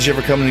 Zach? Did you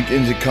ever come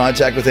into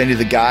contact with any of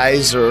the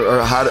guys,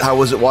 or how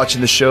was it watching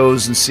the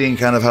shows and seeing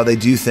kind of how they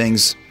do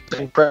things?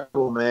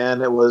 Incredible,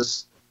 man. It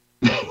was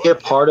a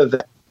part of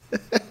that.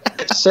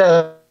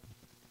 So,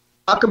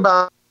 talk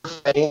about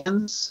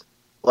fans.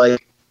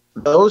 Like,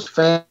 those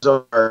fans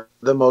are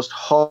the most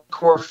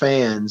hardcore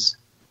fans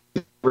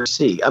you ever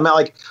see. I mean,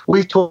 like,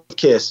 we've toured with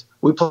Kiss.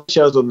 We play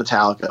shows with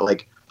Metallica.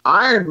 Like,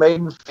 Iron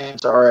Maiden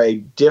fans are a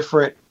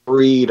different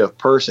breed of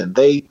person.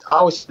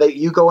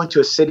 You go into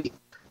a city,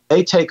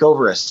 they take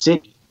over a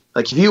city.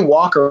 Like, if you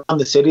walk around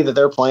the city that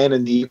they're playing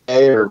in the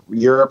UK or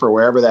Europe or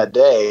wherever that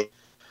day,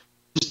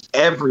 just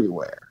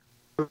everywhere.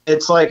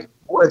 It's like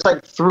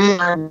 3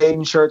 Iron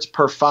Maiden shirts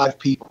per 5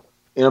 people.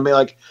 You know what I mean?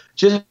 Like,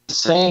 just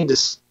insane to.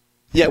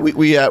 Yeah,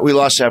 we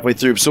lost halfway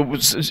through. So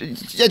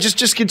yeah,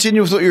 just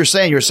continue with what you were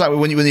saying.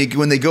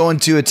 When they go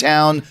into a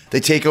town,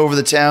 they take over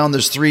the town.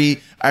 There's 3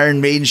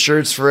 Iron Maiden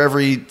shirts for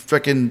every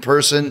frickin'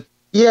 person.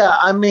 Yeah,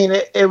 I mean,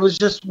 it was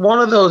just one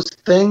of those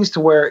things to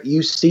where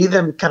you see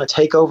them kind of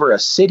take over a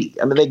city.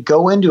 I mean, they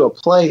go into a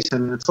place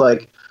and it's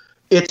like,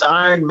 it's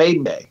Iron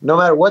Maiden Day. No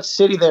matter what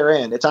city they're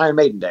in, it's Iron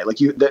Maiden Day. Like,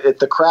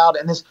 the crowd,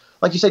 and this,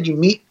 like you said, you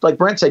meet, like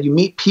Brent said, you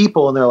meet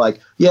people and they're like,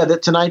 yeah,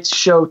 tonight's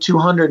show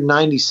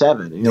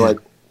 297. And you're like,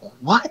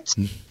 what?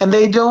 And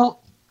they don't,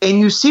 and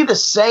you see the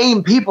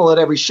same people at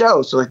every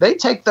show. So, like, they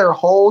take their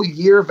whole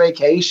year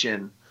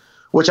vacation,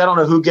 which I don't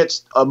know who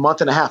gets a month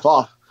and a half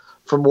off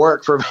from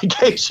work for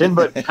vacation,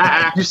 but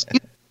you see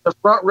the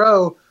front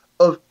row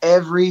of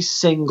every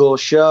single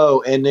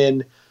show. And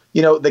then,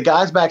 the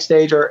guys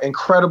backstage are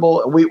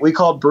incredible. We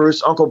called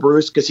Bruce Uncle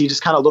Bruce because he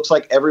just kind of looks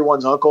like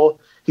everyone's uncle.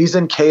 He's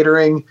in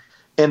catering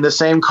in the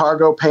same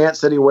cargo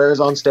pants that he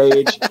wears on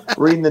stage,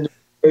 reading the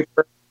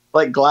newspaper,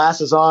 like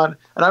glasses on.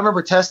 And I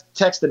remember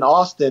texting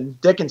Austin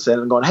Dickinson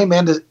and going, hey,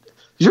 man, does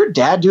your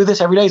dad do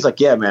this every day? He's like,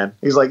 yeah, man.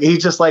 He's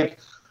just like,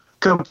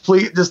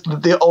 complete, just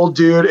the old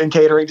dude in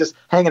catering, just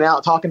hanging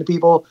out, talking to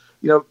people,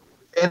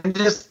 and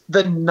just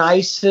the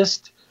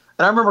nicest.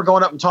 And I remember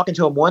going up and talking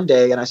to him one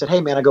day, and I said, hey,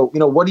 man, I go,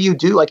 what do you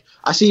do? Like,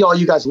 I see all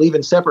you guys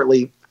leaving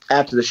separately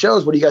after the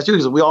shows. What do you guys do?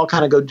 Because we all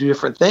kind of go do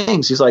different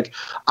things. He's like,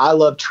 I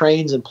love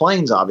trains and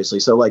planes,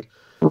 obviously. So, like,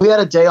 we had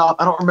a day off.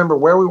 I don't remember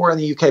where we were in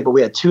the UK, but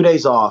we had 2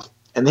 days off.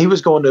 And he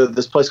was going to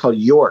this place called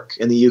York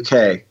in the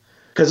UK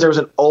because there was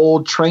an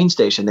old train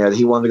station there that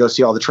he wanted to go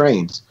see all the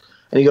trains.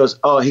 And he goes,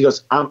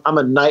 I'm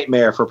a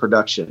nightmare for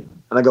production.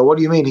 And I go, what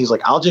do you mean? He's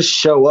like, I'll just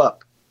show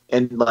up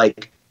and,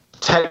 like,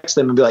 text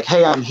them and be like,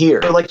 hey, I'm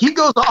here. So, like, he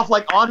goes off,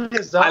 like, on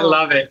his own. I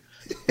love it.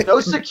 No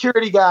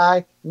security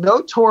guy,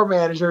 no tour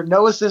manager,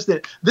 no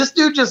assistant. This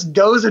dude just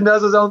goes and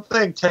does his own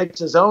thing, takes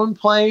his own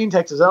plane,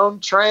 takes his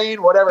own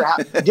train, whatever,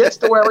 gets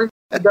to wherever he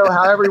wants to go,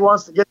 however he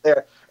wants to get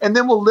there. And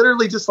then we'll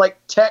literally just, like,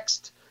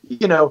 text,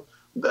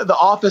 the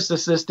office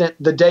assistant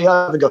the day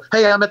of and go,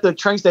 hey, I'm at the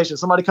train station.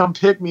 Somebody come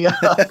pick me up.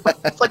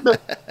 It's like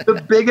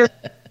the biggest,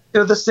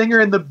 the singer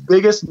in the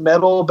biggest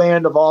metal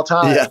band of all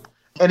time. Yeah.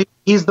 And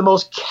he's the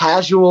most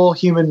casual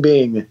human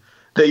being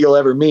that you'll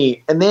ever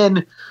meet. And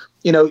then,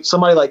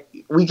 somebody like,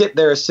 we get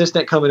their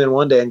assistant coming in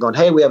one day and going,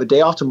 hey, we have a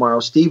day off tomorrow.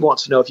 Steve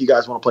wants to know if you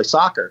guys want to play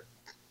soccer.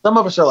 Some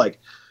of us are like,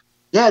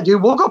 yeah,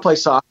 dude, we'll go play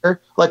soccer.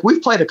 Like,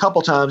 we've played a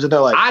couple times, and they're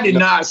like, I did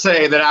not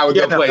say that I would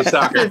go play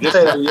soccer. Just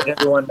so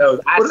everyone knows,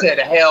 I said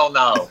hell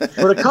no.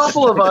 But a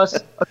couple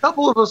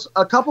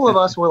of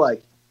us were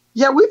like,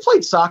 yeah, we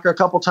played soccer a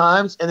couple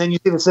times, and then you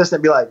see the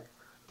assistant be like,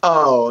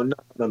 oh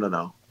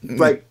no.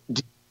 Like,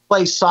 do you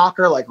play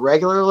soccer like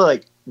regularly?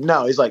 Like,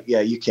 no. He's like,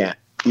 yeah, you can't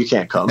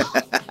come.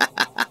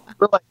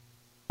 We're like,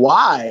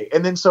 why?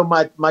 And then so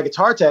my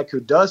guitar tech,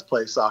 who does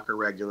play soccer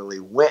regularly,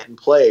 went and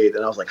played,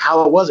 and I was like,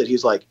 how was it?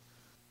 He's like,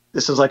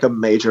 this is like a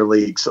major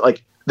league. So,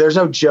 like, there's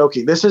no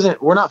joking.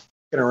 We're not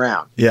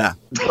around. Yeah.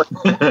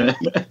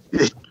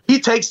 He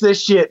takes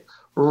this shit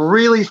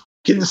really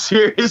fucking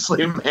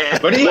seriously, man.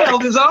 But he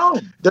held his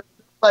own.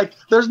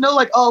 There's no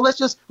like, oh, let's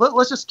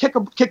just kick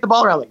the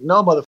ball around. Like,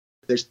 no, motherfucker.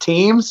 There's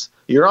teams.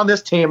 You're on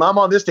this team. I'm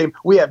on this team.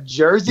 We have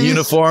jerseys,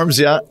 uniforms.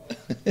 Yeah.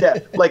 Yeah.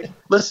 Like,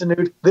 listen,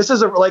 dude. This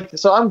is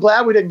so I'm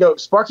glad we didn't go.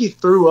 Sparky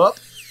threw up.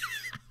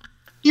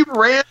 He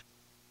ran.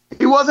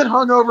 He wasn't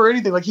hungover or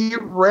anything. Like, he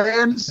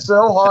ran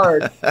so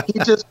hard. He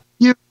just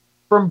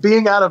from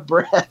being out of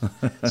breath.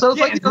 So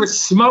it's like we're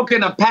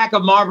smoking a pack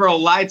of Marlboro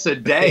Lights a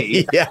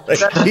day. Yeah,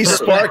 he's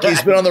Sparky.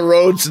 He's been on the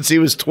road since he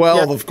was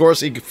 12. Yeah. Of course,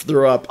 he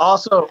threw up.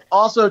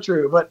 Also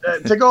true. But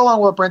to go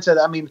along with what Brent said,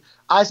 I mean,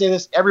 I say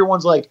this.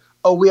 Everyone's like,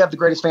 "Oh, we have the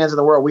greatest fans in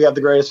the world. We have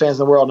the greatest fans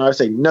in the world." And I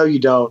say, "No, you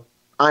don't.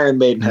 Iron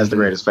Maiden has the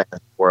greatest fans in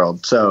the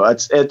world." So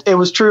it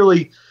was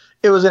truly.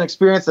 It was an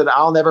experience that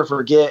I'll never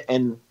forget,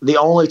 and the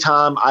only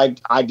time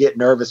I get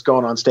nervous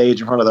going on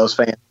stage in front of those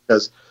fans,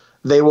 because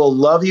they will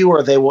love you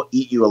or they will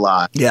eat you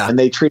alive. Yeah, and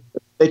they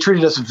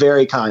treated us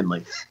very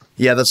kindly.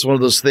 Yeah, that's one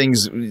of those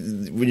things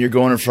when you're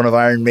going in front of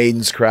Iron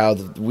Maiden's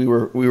crowd. We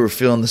were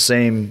feeling the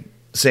same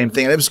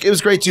thing. And it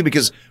was great too,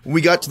 because when we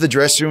got to the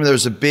dressing room, there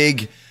was a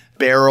big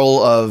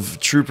barrel of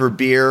Trooper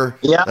beer.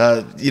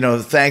 Yeah,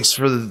 thanks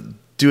for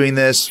doing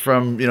this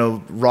from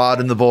Rod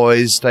and the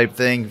boys type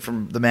thing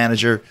from the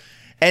manager.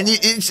 And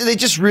they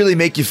just really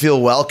make you feel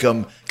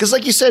welcome, because,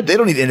 like you said, they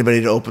don't need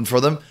anybody to open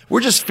for them.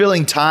 We're just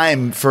filling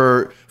time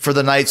for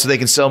the night so they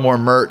can sell more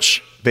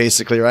merch,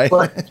 basically, right?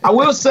 But I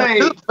will say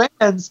to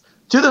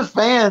the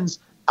fans,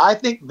 I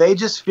think they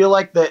just feel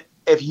like that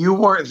if you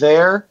weren't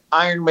there,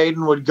 Iron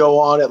Maiden would go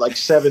on at like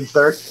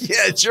 7:30. Yeah,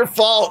 it's your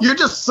fault. You're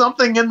just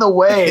something in the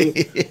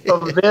way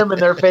of them and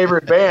their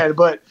favorite band.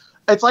 But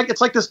it's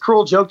like this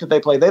cruel joke that they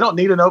play. They don't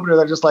need an opener.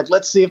 They're just like,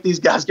 let's see if these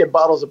guys get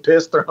bottles of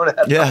piss thrown at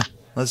them. Yeah.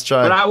 Let's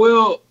try.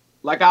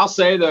 But I'll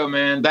say though,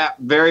 man, that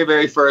very,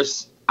 very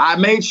first, I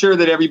made sure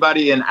that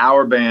everybody in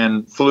our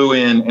band flew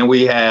in, and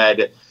we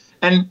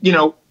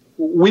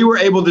were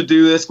able to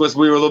do this because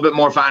we were a little bit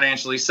more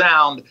financially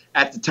sound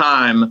at the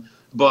time.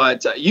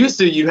 But used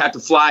to, you have to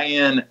fly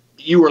in.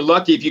 You were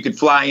lucky if you could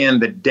fly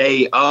in the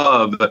day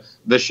of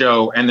the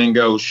show and then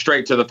go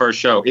straight to the first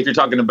show. If you're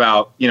talking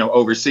about,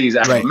 overseas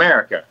out of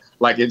America,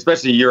 like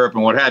especially Europe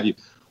and what have you.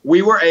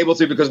 We were able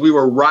to, because we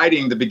were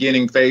writing the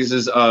beginning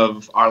phases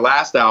of our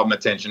last album,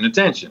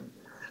 Attention.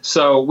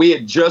 So we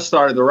had just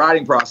started the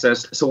writing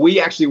process. So we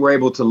actually were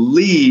able to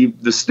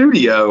leave the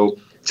studio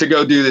to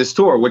go do this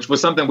tour, which was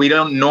something we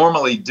don't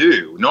normally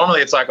do.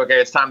 Normally it's like,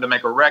 okay, it's time to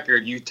make a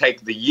record. You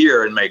take the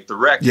year and make the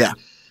record. Yeah.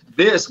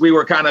 We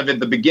were kind of at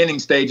the beginning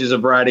stages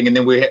of writing, and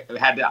then we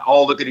had to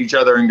all look at each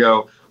other and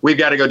go, we've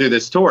got to go do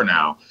this tour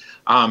now.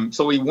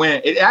 So we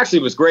went. It actually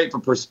was great for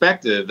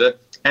perspective.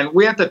 And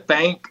we have to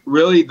thank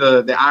really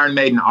the Iron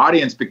Maiden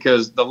audience,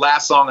 because the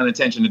last song on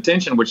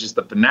Attention, which is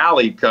the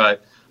finale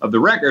cut of the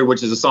record,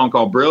 which is a song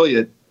called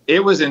Brilliant,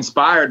 it was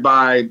inspired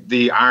by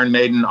the Iron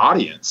Maiden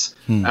audience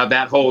of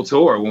that whole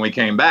tour when we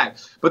came back.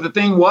 But the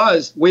thing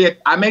was,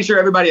 I made sure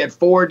everybody had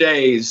 4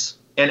 days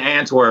in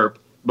Antwerp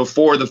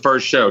before the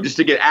first show, just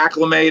to get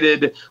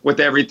acclimated with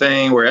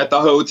everything. We're at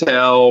the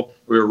hotel.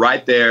 We were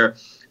right there.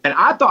 And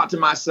I thought to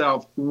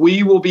myself,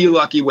 we will be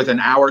lucky with an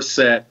hour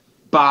set.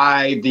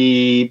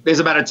 It's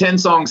about a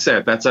 10-song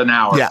set. That's an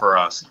hour for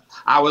us.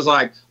 I was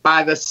like,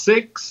 by the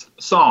 6th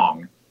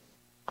song,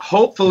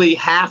 hopefully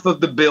half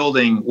of the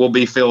building will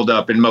be filled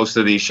up in most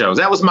of these shows.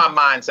 That was my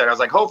mindset. I was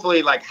like,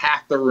 hopefully like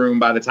half the room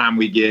by the time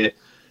we get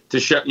to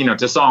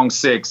to song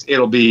 6,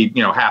 it'll be,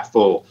 half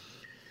full.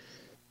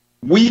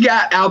 We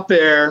got out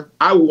there.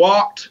 I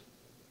walked,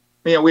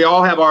 we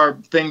all have our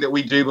thing that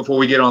we do before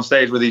we get on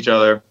stage with each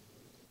other.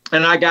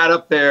 And I got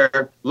up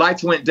there,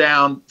 lights went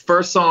down,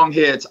 first song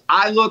hits.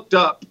 I looked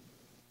up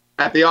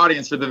at the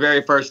audience for the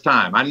very first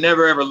time. I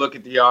never ever look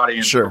at the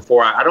audience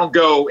before. I don't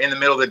go in the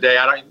middle of the day.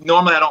 I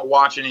don't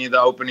watch any of the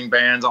opening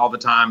bands all the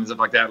time and stuff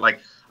like that. Like,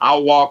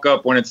 I'll walk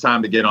up when it's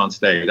time to get on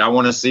stage. I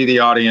want to see the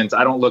audience.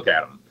 I don't look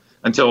at them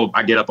until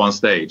I get up on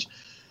stage.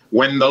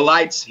 When the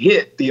lights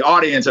hit the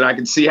audience and I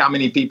could see how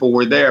many people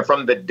were there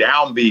from the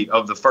downbeat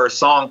of the first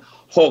song,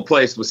 whole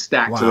place was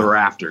stacked to the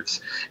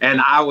rafters. And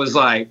I was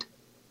like,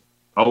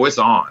 oh, it's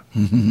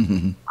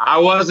on. I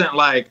wasn't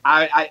like,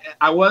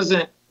 I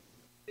wasn't.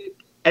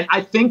 And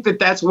I think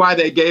that's why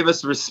they gave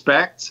us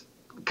respect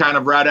kind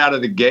of right out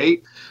of the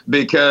gate,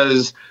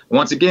 because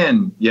once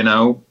again,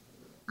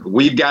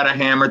 we've got a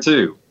hammer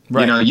too.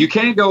 Right. You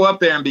can't go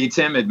up there and be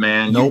timid,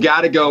 man. Nope. You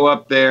got to go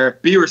up there,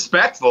 be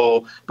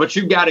respectful, but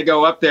you've got to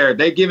go up there.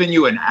 They've given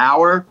you an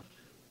hour.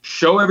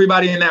 Show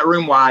everybody in that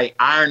room why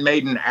Iron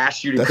Maiden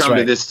asked you to come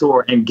to this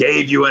tour and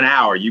gave you an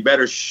hour. You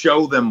better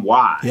show them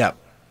why. Yeah,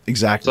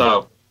 exactly.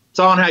 So it's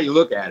all on how you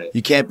look at it.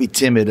 You can't be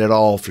timid at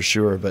all, for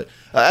sure. But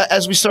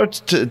as we start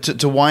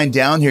to wind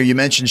down here, you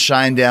mentioned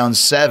Shinedown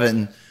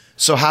 7.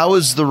 So how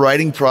is the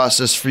writing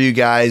process for you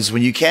guys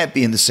when you can't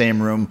be in the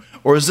same room?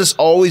 Or is this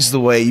always the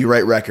way you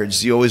write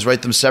records? Do you always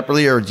write them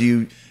separately, or do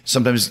you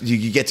sometimes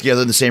get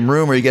together in the same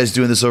room? Or are you guys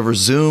doing this over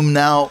Zoom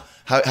now?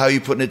 How are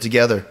you putting it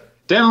together?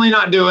 Definitely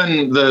not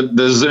doing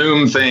the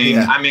Zoom thing.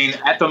 Yeah. I mean,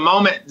 at the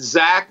moment,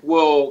 Zach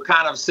will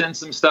kind of send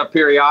some stuff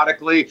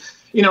periodically.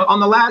 You know, on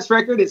the last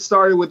record, it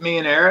started with me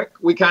and Eric.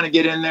 We kind of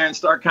get in there and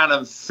start kind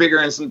of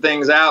figuring some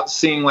things out,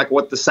 seeing like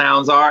what the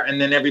sounds are.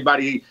 And then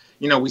everybody,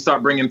 you know, we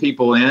start bringing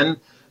people in.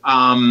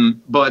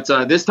 But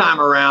this time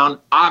around,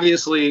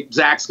 obviously,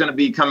 Zach's going to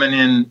be coming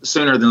in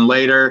sooner than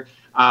later.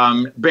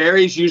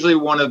 Barry's usually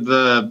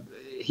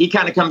he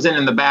kind of comes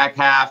in the back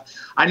half.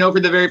 I know for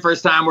the very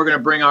first time, we're going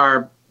to bring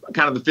our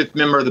kind of the fifth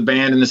member of the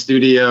band in the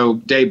studio.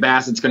 Dave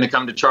Bassett's going to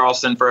come to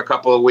Charleston for a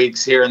couple of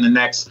weeks here in the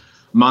next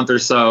month or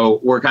so.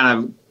 We're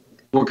kind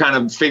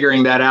of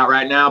figuring that out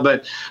right now,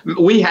 but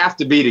we have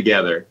to be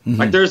together. Mm-hmm.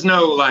 Like there's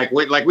no,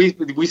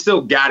 we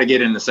still got to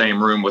get in the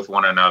same room with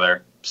one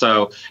another.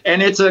 So,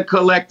 and it's a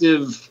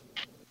collective,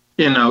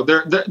 you know,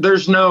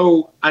 there's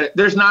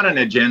not an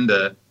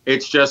agenda.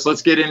 It's just,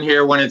 let's get in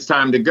here when it's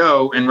time to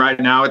go. And right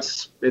now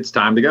it's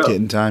time to go.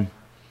 Getting time.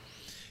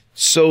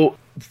 So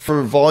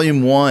for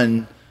volume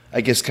 1, I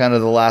guess kind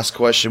of the last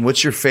question,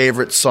 what's your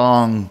favorite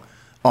song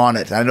on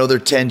it? I know there are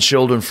 10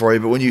 children for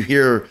you, but when you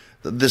hear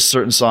this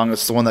certain song,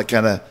 it's the one that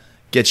kind of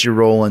gets you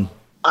rolling.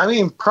 I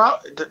mean,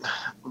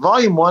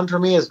 volume 1 for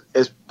me is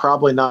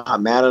probably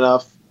not Mad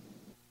Enough,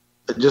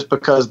 just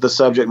because the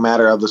subject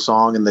matter of the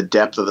song and the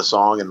depth of the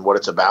song and what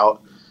it's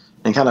about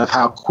and kind of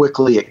how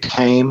quickly it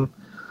came.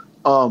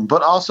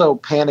 But also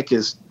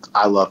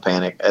I love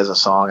Panic as a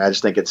song. I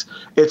just think it's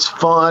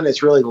fun.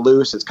 It's really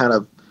loose. It's kind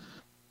of,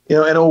 you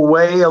know, in a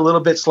way a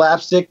little bit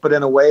slapstick, but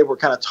in a way we're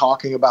kind of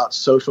talking about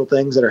social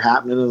things that are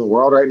happening in the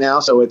world right now.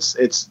 So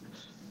it's,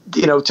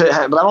 you know, but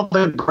I don't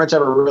think Brent's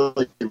ever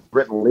really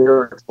written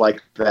lyrics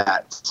like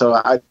that.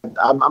 So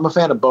I'm a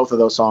fan of both of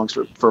those songs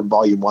for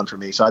volume 1 for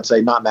me. So I'd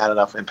say Not Mad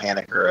Enough and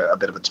Panic are a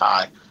bit of a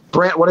tie.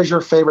 Brent, what is your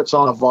favorite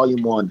song of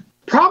volume 1?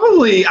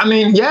 Probably,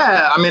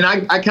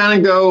 I kind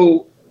of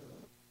go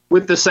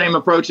with the same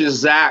approach as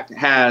Zach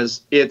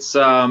has. It's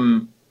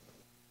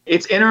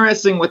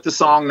interesting with the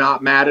song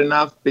Not Mad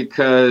Enough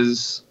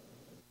because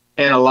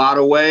in a lot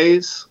of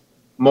ways,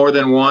 more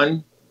than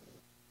one,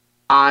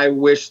 I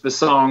wish the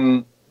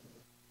song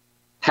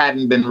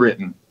hadn't been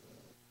written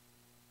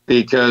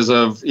because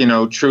of, you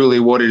know, truly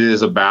what it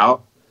is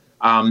about.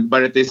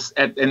 But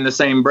in the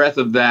same breath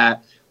of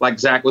that, like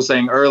Zach was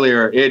saying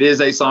earlier, it is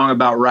a song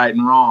about right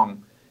and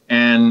wrong.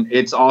 And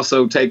it's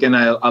also taken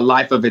a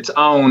life of its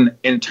own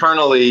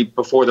internally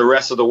before the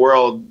rest of the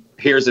world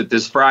hears it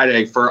this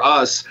Friday. For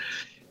us,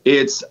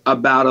 it's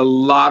about a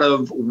lot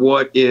of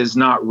what is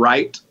not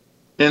right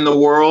in the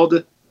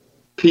world.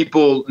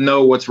 People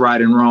know what's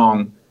right and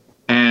wrong.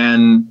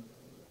 And,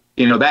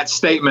 you know, that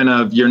statement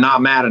of you're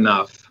not mad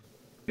enough,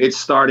 it's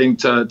starting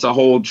to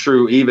hold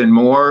true even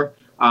more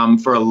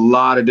for a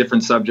lot of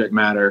different subject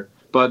matter.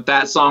 But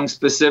that song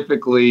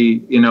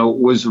specifically, you know,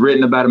 was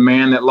written about a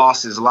man that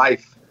lost his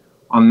life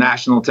on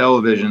national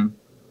television,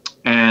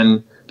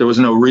 and there was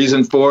no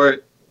reason for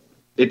it.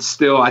 It's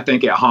still, I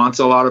think it haunts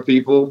a lot of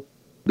people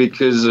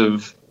because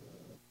of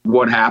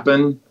what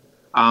happened.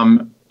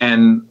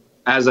 And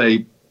as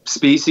a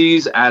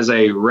species, as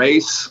a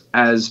race,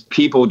 as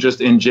people just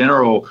in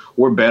general,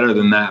 we're better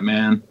than that,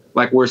 man.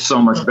 Like we're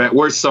so much better.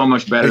 We're so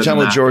much better. Are you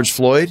talking about George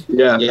Floyd?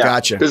 Yeah.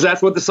 Gotcha. Because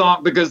that's what the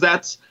song,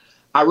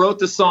 I wrote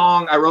the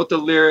song, I wrote the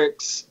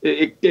lyrics.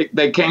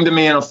 They came to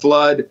me in a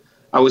flood.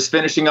 I was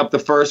finishing up the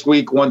first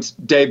week once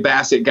Dave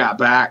Bassett got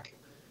back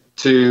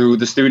to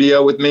the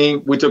studio with me.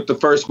 We took the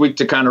first week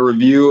to kind of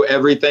review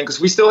everything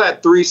because we still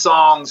had 3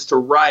 songs to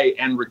write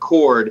and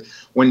record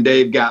when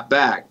Dave got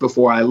back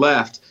before I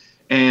left.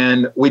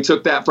 And we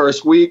took that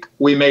first week.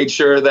 We made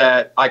sure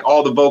that like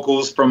all the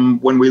vocals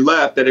from when we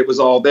left, that it was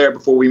all there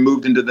before we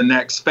moved into the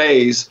next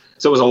phase.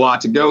 So it was a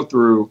lot to go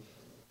through.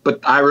 But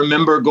I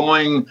remember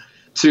going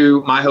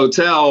to my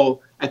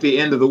hotel at the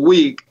end of the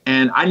week,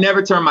 and I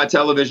never turn my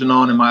television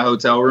on in my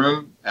hotel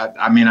room.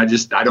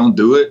 I don't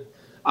do it.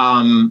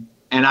 And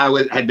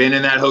I had been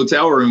in that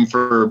hotel room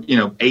for,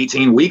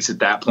 18 weeks at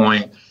that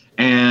point.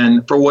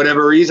 And for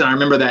whatever reason, I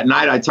remember that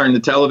night I turned the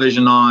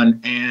television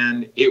on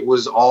and it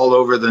was all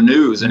over the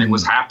news and it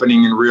was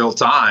happening in real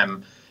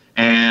time.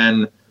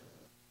 And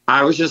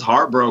I was just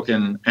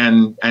heartbroken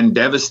and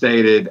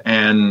devastated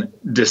and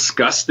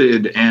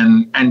disgusted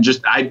and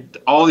just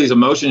all these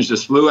emotions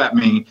just flew at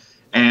me.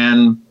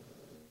 And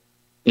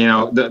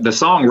the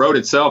song wrote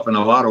itself in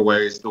a lot of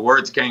ways. The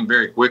words came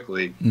very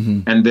quickly.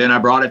 Mm-hmm. And then I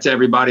brought it to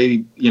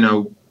everybody,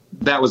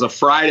 that was a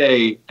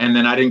Friday. And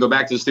then I didn't go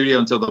back to the studio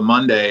until the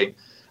Monday.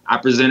 I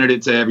presented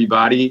it to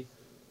everybody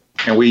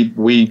and we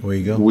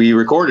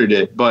recorded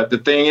it. But the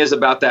thing is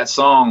about that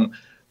song,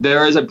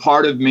 there is a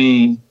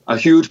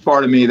huge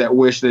part of me that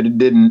wished that it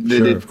didn't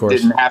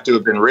have to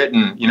have been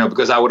written,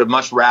 because I would have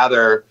much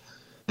rather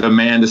the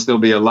man to still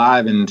be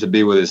alive and to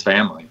be with his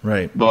family.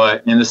 Right.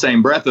 But in the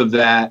same breath of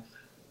that,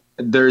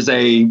 there's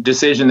a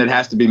decision that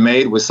has to be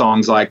made with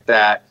songs like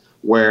that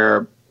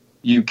where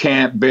you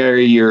can't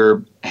bury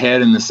your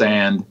head in the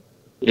sand.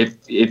 If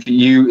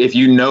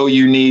you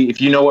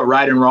know what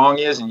right and wrong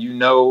is, and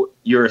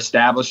you're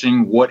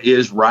establishing what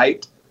is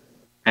right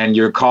and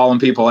you're calling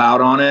people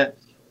out on it,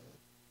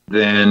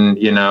 then,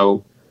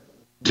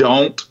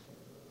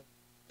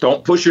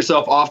 don't push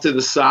yourself off to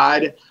the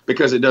side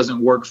because it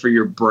doesn't work for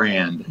your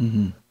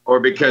brand or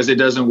because it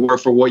doesn't work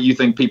for what you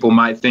think people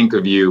might think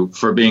of you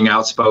for being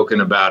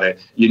outspoken about it.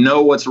 You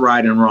know what's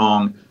right and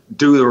wrong.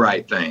 Do the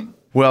right thing.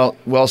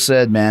 Well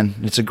said, man.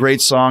 It's a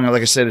great song.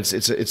 Like I said,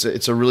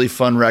 it's a really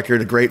fun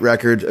record, a great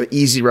record, an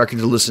easy record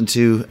to listen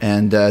to,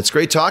 and it's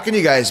great talking to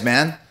you guys,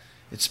 man.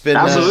 It's been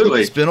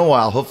absolutely. It's been a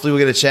while. Hopefully, we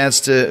get a chance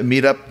to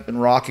meet up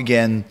and rock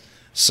again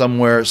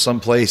somewhere,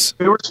 someplace.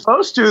 We were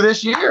supposed to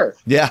this year.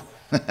 Yeah,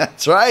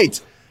 that's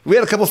right. We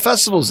had a couple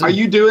festivals. Are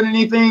you doing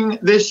anything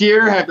this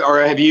year,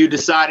 or have you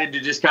decided to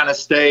just kind of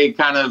stay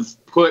kind of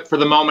put for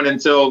the moment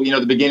until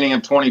the beginning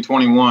of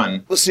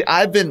 2021? Well, see,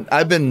 I've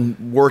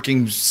been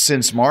working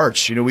since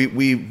March.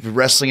 We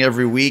wrestling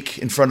every week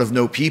in front of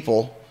no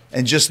people,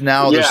 and just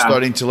now they're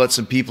starting to let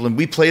some people in.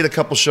 We played a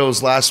couple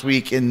shows last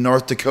week in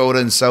North Dakota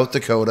and South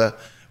Dakota,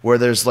 where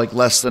there's like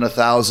less than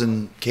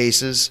 1,000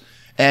 cases,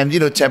 and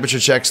temperature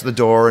checks at the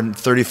door and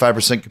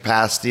 35%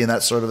 capacity and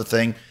that sort of a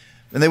thing.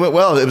 And they went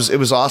well. It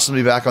was awesome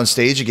to be back on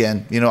stage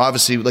again.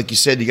 Obviously, like you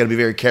said, you got to be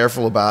very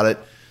careful about it.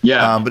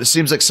 Yeah. But it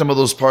seems like some of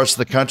those parts of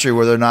the country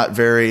where they're not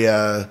very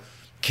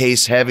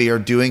case heavy are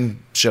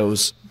doing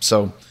shows.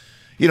 So,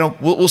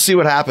 we'll see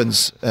what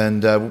happens,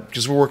 and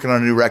because we're working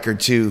on a new record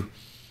too.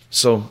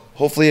 So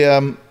hopefully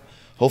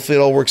it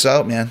all works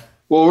out, man.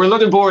 Well, we're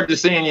looking forward to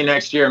seeing you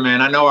next year,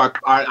 man. I know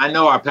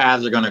our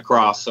paths are going to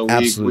cross, so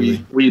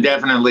we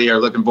definitely are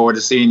looking forward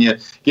to seeing you,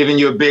 giving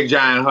you a big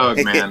giant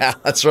hug, man. Yeah,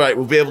 that's right.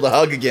 We'll be able to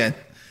hug again.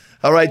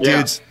 All right,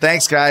 dudes.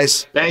 Thanks,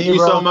 guys. Thank you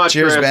so much.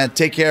 Cheers, Chris. man.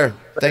 Take care.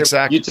 Thanks,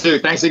 Zach. You too.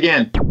 Thanks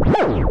again.